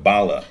hospital in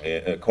Kabala,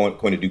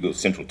 Koinadugu's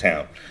central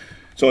town.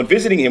 So in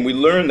visiting him, we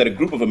learned that a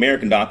group of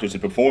American doctors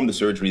had performed the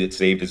surgery that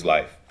saved his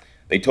life.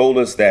 They told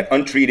us that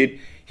untreated,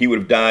 he would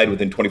have died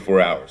within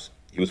 24 hours.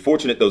 He was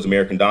fortunate those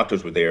American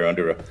doctors were there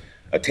under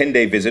a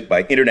 10-day visit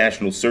by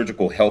International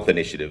Surgical Health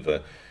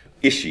Initiative,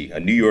 ISHI, a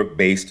New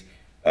York-based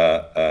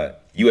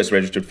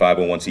U.S.-registered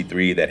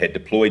 501c3 that had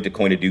deployed to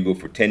Koinadugu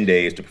for 10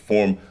 days to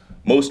perform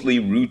mostly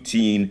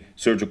routine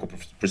surgical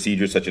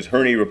procedures such as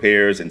hernia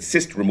repairs and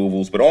cyst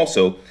removals, but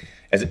also,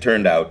 as it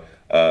turned out,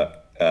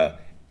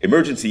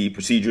 emergency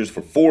procedures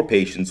for 4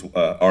 patients,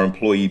 our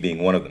employee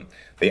being one of them.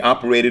 They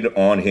operated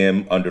on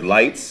him under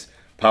lights,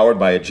 powered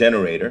by a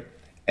generator,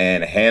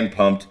 and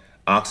hand-pumped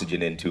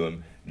oxygen into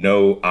him,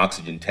 no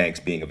oxygen tanks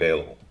being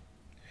available.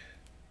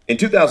 In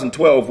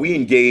 2012, we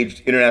engaged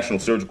International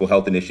Surgical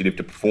Health Initiative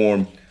to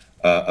perform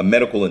a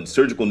medical and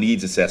surgical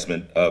needs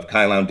assessment of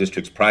Kailaun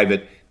District's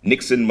private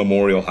Nixon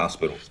Memorial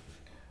Hospital,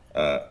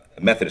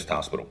 Methodist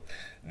Hospital,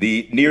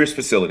 the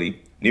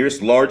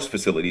nearest large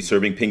facility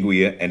serving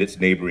Pinguia and its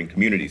neighboring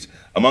communities.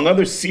 Among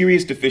other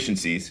serious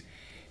deficiencies,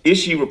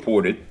 ISHI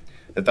reported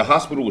that the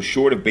hospital was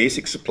short of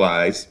basic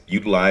supplies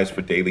utilized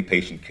for daily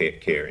patient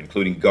care,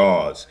 including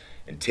gauze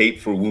and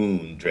tape for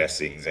wound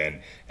dressings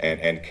and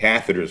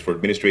catheters for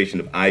administration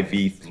of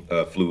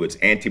IV fluids,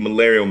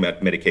 anti-malarial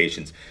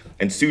medications,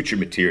 and suture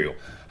material.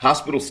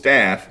 Hospital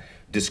staff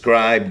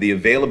described the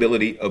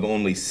availability of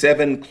only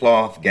 7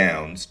 cloth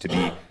gowns to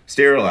be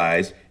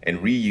sterilized and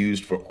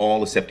reused for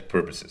all aseptic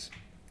purposes.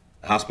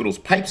 The hospital's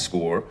PIPE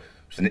score,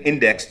 which is an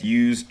index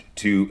used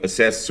to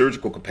assess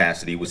surgical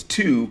capacity, was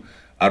 2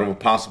 out of a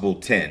possible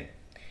 10.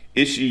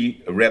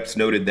 ISHI reps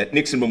noted that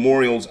Nixon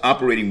Memorial's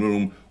operating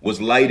room was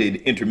lighted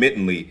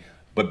intermittently,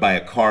 but by a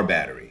car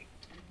battery.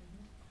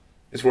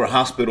 This for a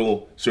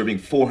hospital serving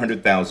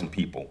 400,000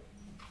 people,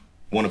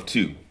 one of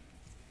 2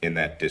 in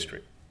that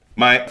district.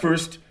 My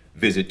first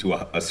visit to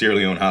a Sierra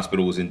Leone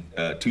hospital was in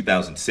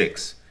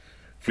 2006,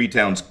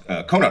 Freetown's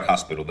Conant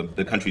Hospital,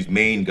 the country's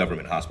main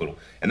government hospital.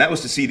 And that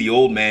was to see the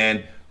old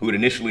man who had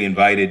initially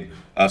invited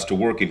us to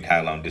work in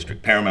Kailaun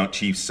District, Paramount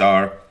Chief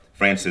Sar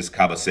Francis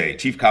Kabase.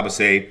 Chief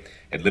Kabase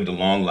had lived a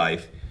long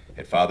life,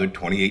 had fathered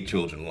 28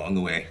 children along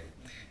the way,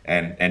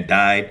 and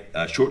died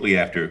shortly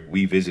after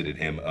we visited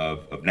him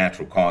of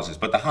natural causes.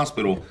 But the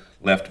hospital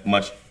left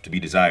much to be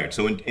desired.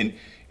 So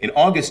in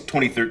August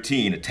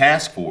 2013, a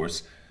task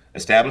force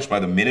established by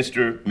the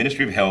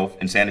Ministry of Health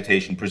and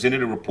Sanitation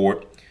presented a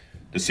report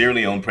to Sierra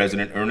Leone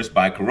President Ernest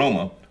Bai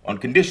Koroma on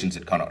conditions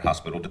at Conant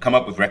Hospital to come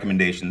up with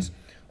recommendations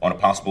on a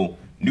possible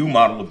new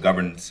model of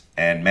governance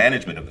and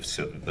management of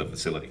the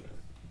facility.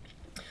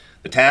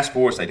 The task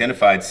force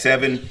identified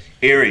 7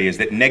 areas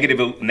that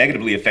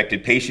negatively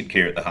affected patient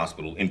care at the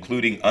hospital,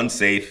 including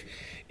unsafe,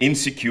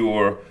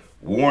 insecure,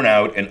 worn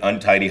out, and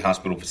untidy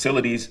hospital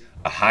facilities,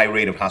 a high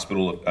rate of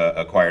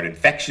hospital-acquired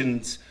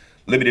infections,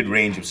 limited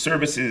range of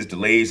services,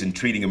 delays in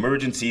treating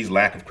emergencies,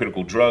 lack of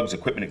critical drugs,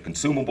 equipment, and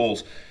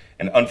consumables,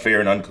 and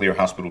unfair and unclear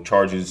hospital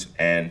charges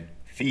and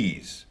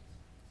fees.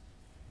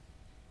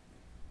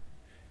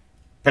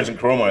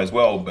 President Koroma as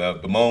well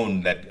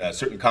bemoaned that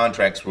certain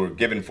contracts were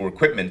given for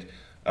equipment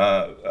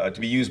to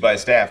be used by a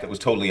staff that was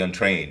totally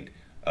untrained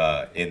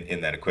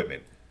in that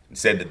equipment, and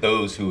said that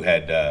those who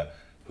had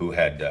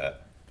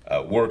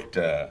worked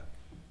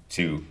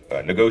to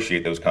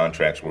negotiate those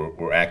contracts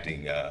were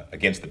acting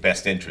against the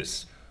best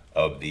interests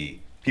of the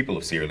people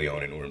of Sierra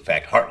Leone and were in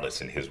fact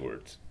heartless, in his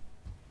words.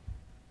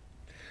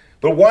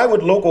 But why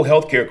would local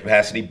healthcare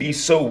capacity be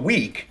so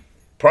weak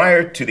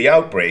prior to the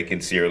outbreak in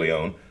Sierra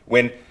Leone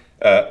when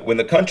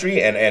the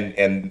country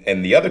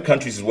and the other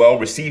countries as well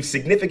received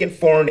significant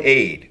foreign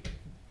aid?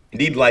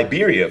 Indeed,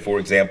 Liberia, for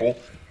example,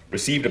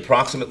 received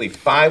approximately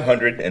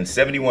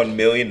 $571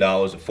 million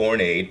of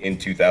foreign aid in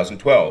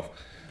 2012,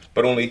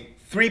 but only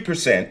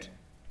 3%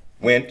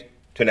 went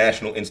to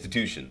national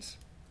institutions,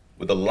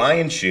 with the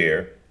lion's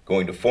share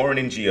going to foreign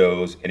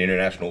NGOs and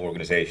international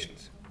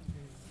organizations.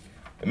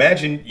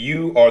 Imagine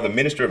you are the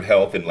Minister of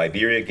Health in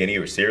Liberia, Guinea,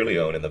 or Sierra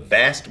Leone, and the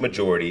vast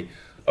majority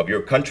of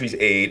your country's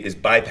aid is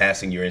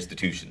bypassing your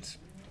institutions.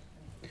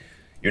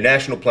 Your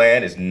national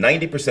plan is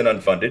 90%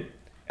 unfunded,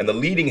 and the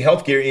leading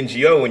healthcare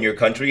NGO in your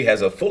country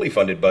has a fully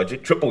funded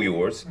budget, triple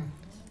yours.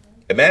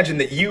 Imagine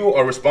that you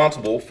are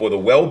responsible for the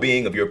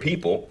well-being of your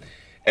people,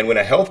 and when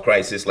a health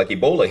crisis like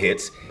Ebola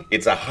hits,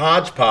 it's a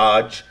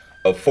hodgepodge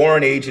of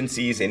foreign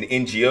agencies and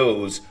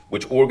NGOs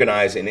which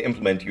organize and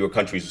implement your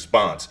country's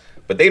response.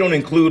 But they don't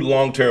include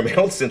long-term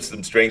health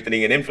system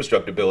strengthening and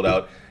infrastructure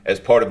build-out as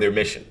part of their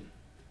mission.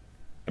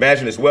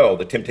 Imagine as well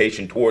the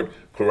temptation toward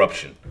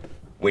corruption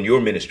when your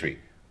ministry,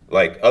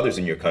 like others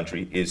in your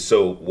country, is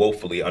so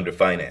woefully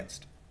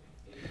underfinanced.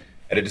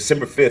 At a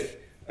December 5th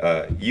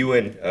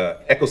UN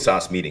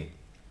ECOSOS meeting,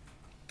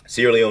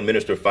 Sierra Leone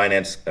Minister of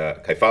Finance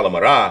Kaifala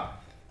Mara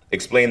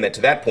explained that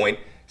to that point,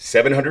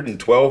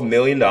 $712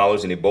 million in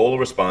Ebola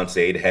response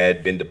aid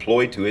had been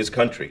deployed to his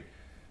country,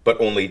 but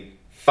only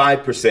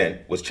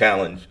 5% was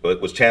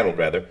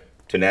channeled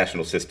to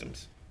national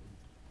systems.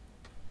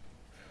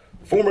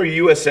 Former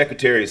U.S.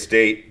 Secretary of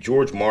State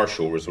George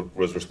Marshall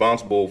was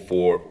responsible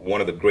for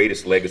one of the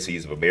greatest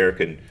legacies of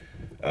American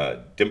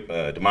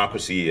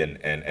democracy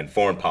and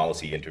foreign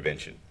policy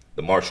intervention,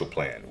 the Marshall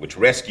Plan, which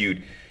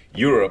rescued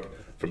Europe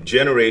from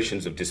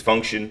generations of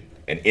dysfunction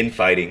and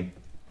infighting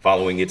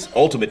following its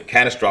ultimate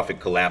catastrophic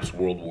collapse,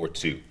 World War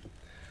II.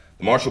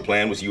 The Marshall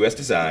Plan was U.S.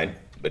 designed,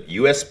 but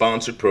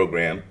U.S.-sponsored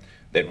program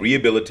that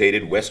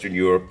rehabilitated Western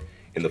Europe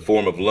in the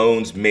form of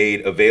loans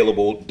made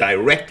available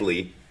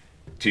directly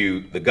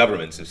to the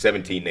governments of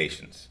 17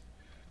 nations.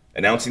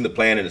 Announcing the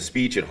plan in a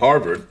speech at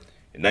Harvard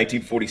in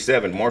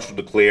 1947, Marshall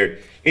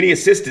declared, "Any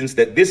assistance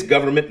that this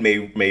government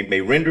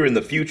may render in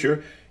the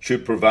future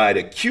should provide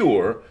a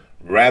cure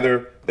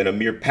rather than a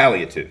mere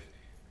palliative."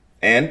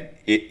 And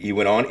he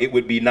went on, "It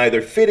would be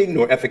neither fitting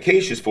nor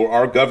efficacious for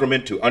our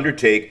government to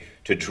undertake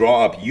to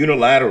draw up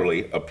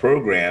unilaterally a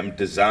program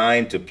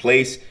designed to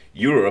place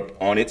Europe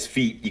on its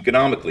feet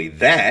economically.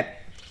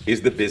 That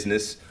is the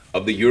business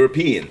of the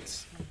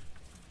Europeans."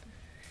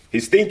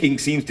 His thinking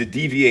seems to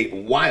deviate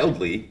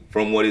wildly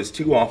from what is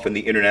too often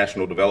the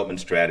international development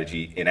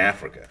strategy in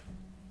Africa.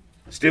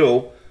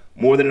 Still,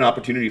 more than an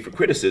opportunity for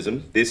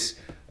criticism, this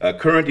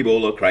current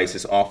Ebola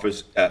crisis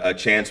offers a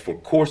chance for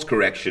course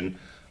correction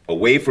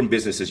away from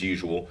business as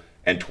usual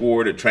and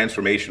toward a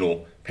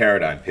transformational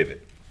paradigm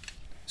pivot.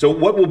 So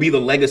what will be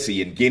the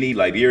legacy in Guinea,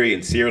 Liberia,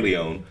 and Sierra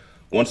Leone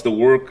once the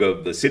work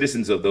of the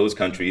citizens of those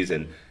countries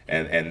and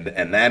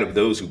that of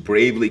those who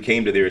bravely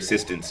came to their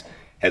assistance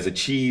has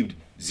achieved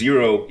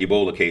 0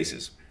 Ebola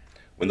cases?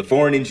 When the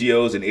foreign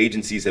NGOs and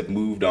agencies have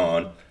moved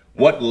on,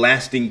 what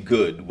lasting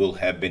good will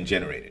have been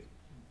generated?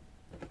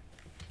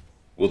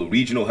 Will the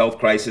regional health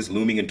crisis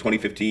looming in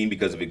 2015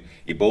 because of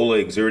Ebola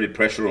exerted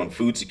pressure on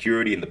food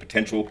security and the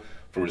potential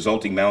for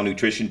resulting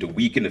malnutrition to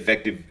weaken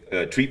effective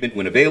treatment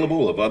when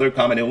available of other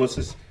common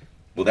illnesses?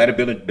 Will that have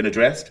been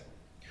addressed?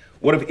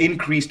 What of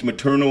increased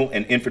maternal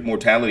and infant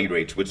mortality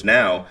rates, which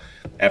now,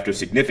 after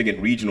significant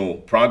regional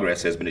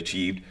progress has been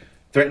achieved,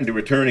 threaten to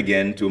return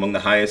again to among the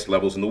highest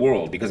levels in the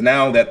world? Because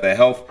now that the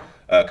health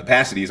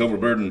capacity is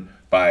overburdened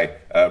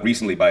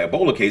recently by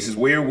Ebola cases,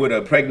 where would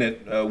a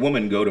pregnant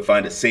woman go to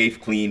find a safe,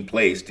 clean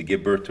place to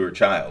give birth to her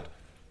child?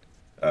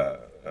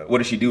 What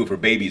does she do if her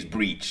baby's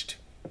breached?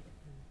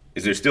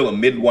 Is there still a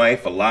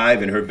midwife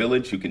alive in her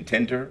village who can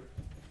tend to her?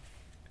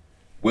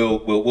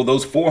 Will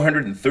those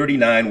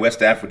 439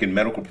 West African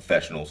medical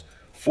professionals,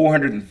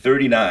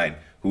 439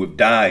 who have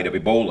died of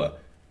Ebola,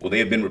 will they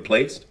have been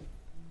replaced?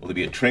 Will there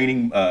be a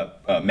training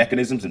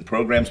mechanisms and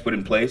programs put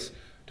in place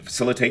to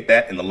facilitate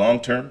that in the long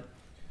term?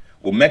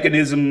 Will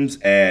mechanisms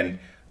and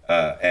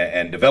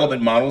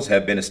development models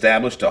have been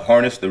established to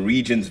harness the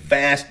region's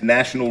vast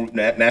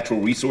natural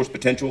resource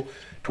potential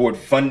toward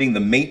funding the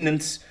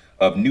maintenance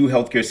of new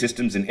healthcare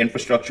systems and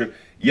infrastructure?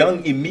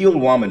 Young Emile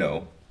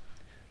Wamino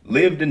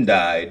lived and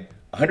died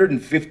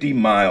 150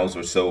 miles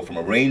or so from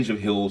a range of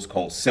hills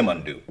called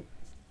Simandu,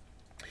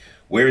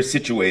 where is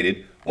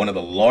situated one of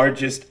the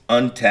largest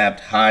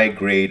untapped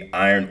high-grade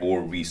iron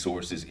ore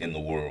resources in the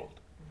world.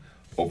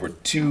 Over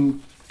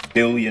 2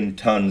 billion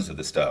tons of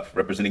the stuff,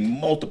 representing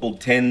multiple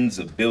tens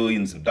of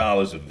billions of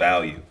dollars of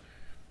value,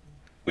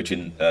 which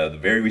in the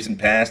very recent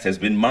past has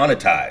been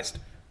monetized.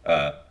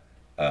 But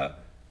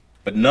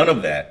none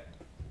of that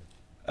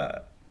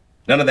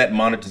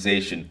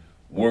monetization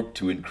worked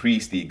to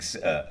increase the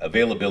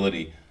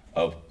availability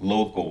of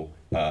local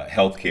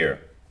healthcare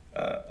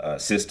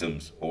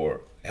systems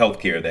or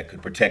healthcare that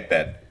could protect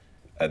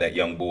that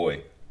young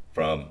boy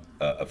from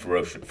a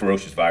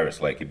ferocious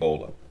virus like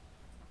Ebola.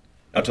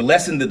 Now, to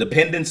lessen the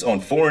dependence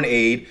on foreign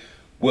aid,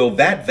 will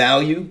that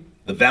value,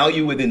 the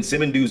value within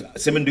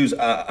Simandou's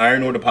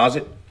iron ore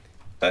deposit,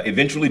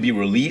 eventually be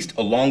released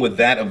along with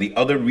that of the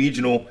other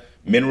regional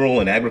mineral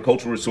and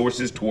agricultural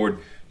resources toward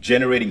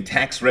generating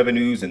tax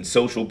revenues and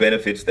social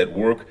benefits that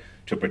work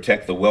to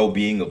protect the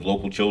well-being of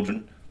local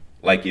children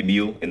like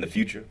Emil in the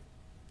future?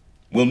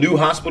 Will new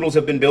hospitals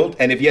have been built?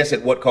 And if yes,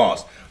 at what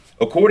cost?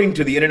 According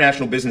to the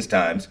International Business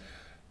Times,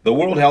 the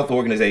World Health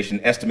Organization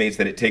estimates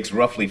that it takes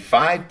roughly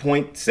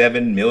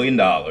 $5.7 million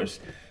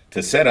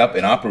to set up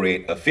and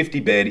operate a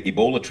 50-bed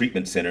Ebola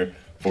treatment center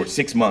for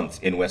 6 months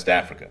in West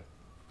Africa.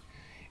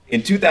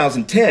 In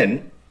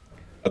 2010,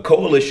 a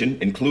coalition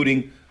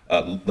including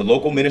the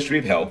local Ministry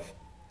of Health,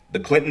 the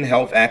Clinton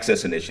Health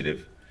Access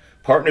Initiative,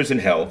 Partners in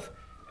Health,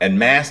 and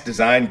Mass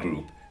Design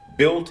Group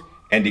built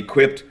and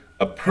equipped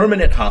a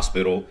permanent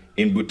hospital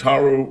in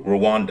Butaro,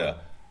 Rwanda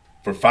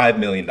for $5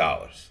 million,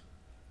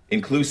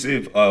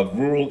 inclusive of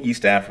rural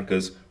East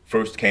Africa's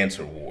first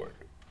cancer ward.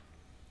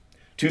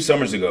 2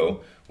 summers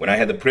ago, when I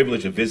had the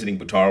privilege of visiting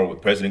Butaro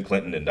with President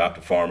Clinton and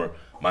Dr. Farmer,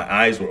 my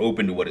eyes were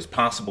open to what is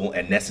possible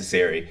and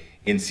necessary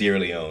in Sierra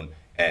Leone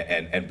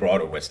and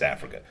broader West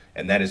Africa,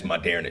 and that is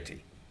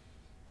modernity.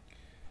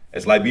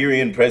 As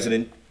Liberian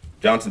President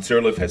Johnson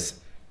Sirleaf has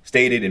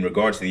stated in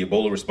regards to the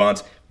Ebola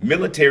response,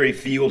 military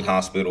field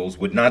hospitals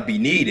would not be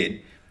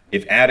needed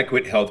if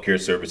adequate healthcare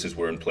services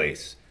were in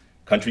place.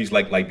 Countries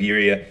like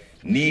Liberia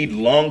need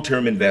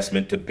long-term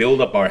investment to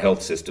build up our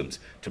health systems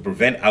to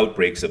prevent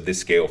outbreaks of this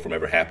scale from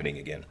ever happening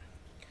again.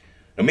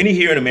 Now, many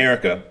here in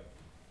America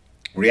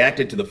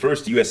reacted to the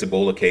first U.S.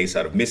 Ebola case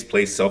out of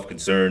misplaced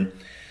self-concern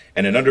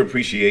and an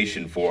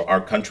underappreciation for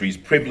our country's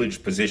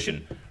privileged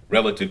position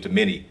relative to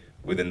many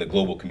within the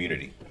global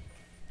community.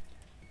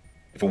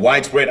 If a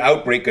widespread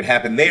outbreak could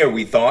happen there,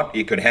 we thought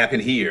it could happen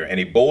here, an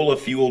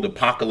Ebola-fueled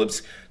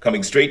apocalypse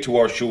coming straight to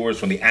our shores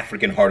from the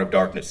African heart of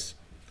darkness.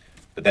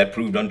 But that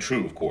proved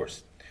untrue, of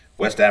course.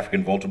 West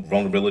African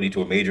vulnerability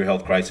to a major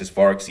health crisis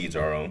far exceeds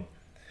our own.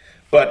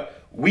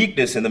 But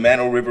weakness in the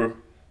Mano River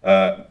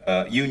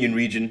Union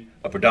region,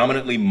 a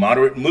predominantly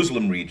moderate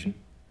Muslim region,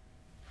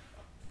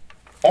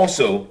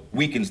 also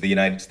weakens the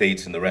United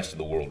States and the rest of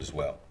the world as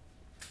well.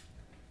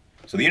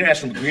 So the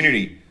international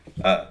community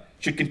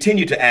should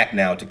continue to act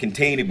now to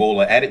contain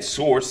Ebola at its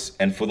source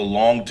and for the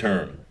long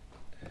term.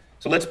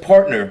 So let's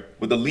partner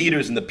with the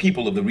leaders and the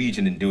people of the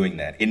region in doing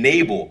that.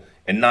 Enable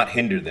and not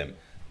hinder them.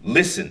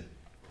 Listen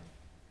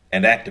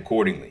and act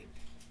accordingly.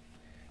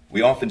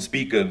 We often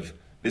speak of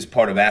this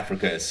part of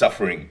Africa as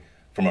suffering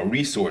from a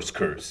resource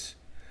curse,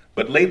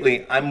 but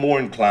lately I'm more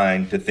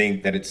inclined to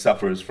think that it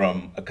suffers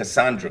from a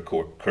Cassandra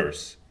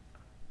curse.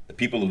 The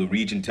people of the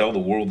region tell the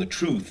world the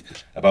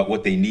truth about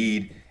what they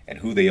need and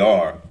who they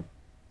are,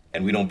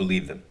 and we don't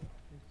believe them.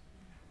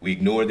 We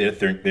ignore their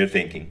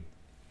thinking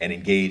and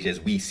engage as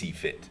we see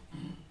fit.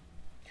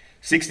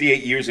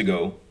 68 years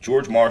ago,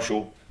 George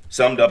Marshall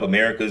summed up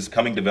America's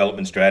coming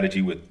development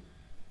strategy with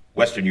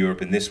Western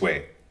Europe in this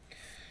way.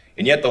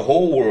 And yet the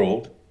whole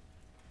world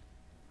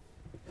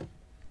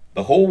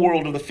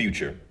of the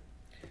future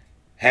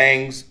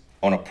hangs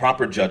on a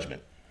proper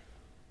judgment.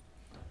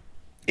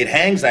 It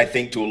hangs, I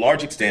think, to a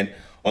large extent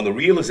on the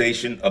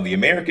realization of the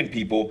American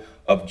people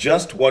of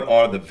just what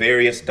are the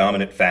various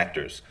dominant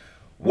factors.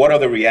 What are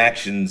the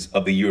reactions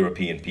of the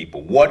European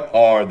people? What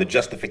are the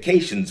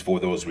justifications for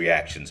those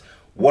reactions?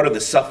 What are the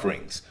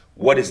sufferings?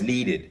 What is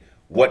needed?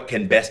 What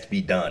can best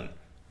be done?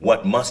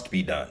 What must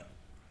be done?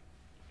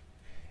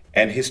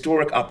 An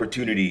historic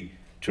opportunity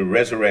to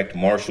resurrect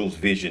Marshall's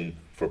vision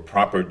for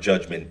proper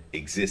judgment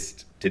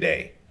exists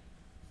today.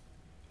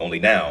 Only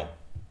now,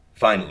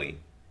 finally,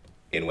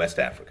 in West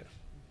Africa.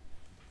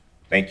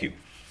 Thank you.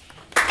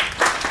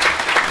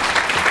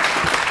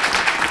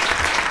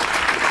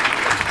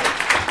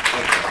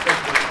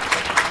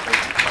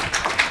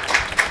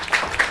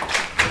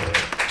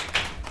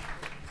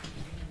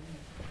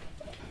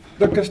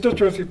 The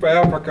Constituency for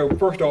Africa,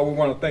 first of all, we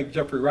want to thank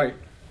Jeffrey Wright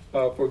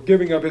for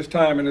giving up his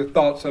time and his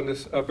thoughts on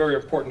this very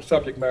important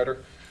subject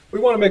matter. We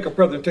want to make a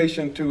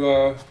presentation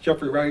to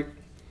Jeffrey Wright.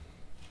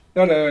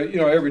 Not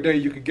every day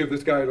you could give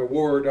this guy an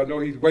award. I know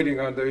he's waiting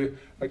on the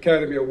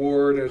Academy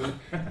Award, and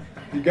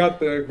he got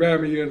the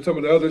Grammy and some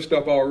of the other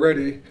stuff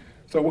already.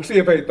 So we'll see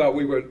if they thought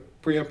we would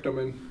preempt him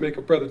and make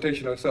a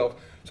presentation ourselves.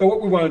 So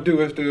what we want to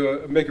do is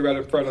to make it right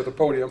in front of the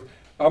podium.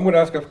 I'm going to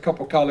ask a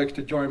couple colleagues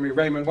to join me.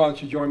 Raymond, why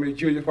don't you join me?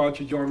 Julius, why don't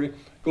you join me?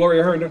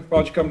 Gloria Herndon, why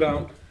don't you come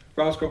down?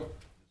 Roscoe.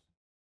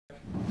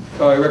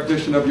 In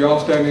recognition of your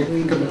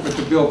outstanding commitment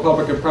to build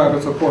public and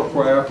private support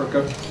for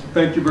Africa.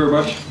 Thank you very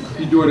much.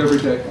 You do it every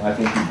day. I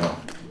think you know.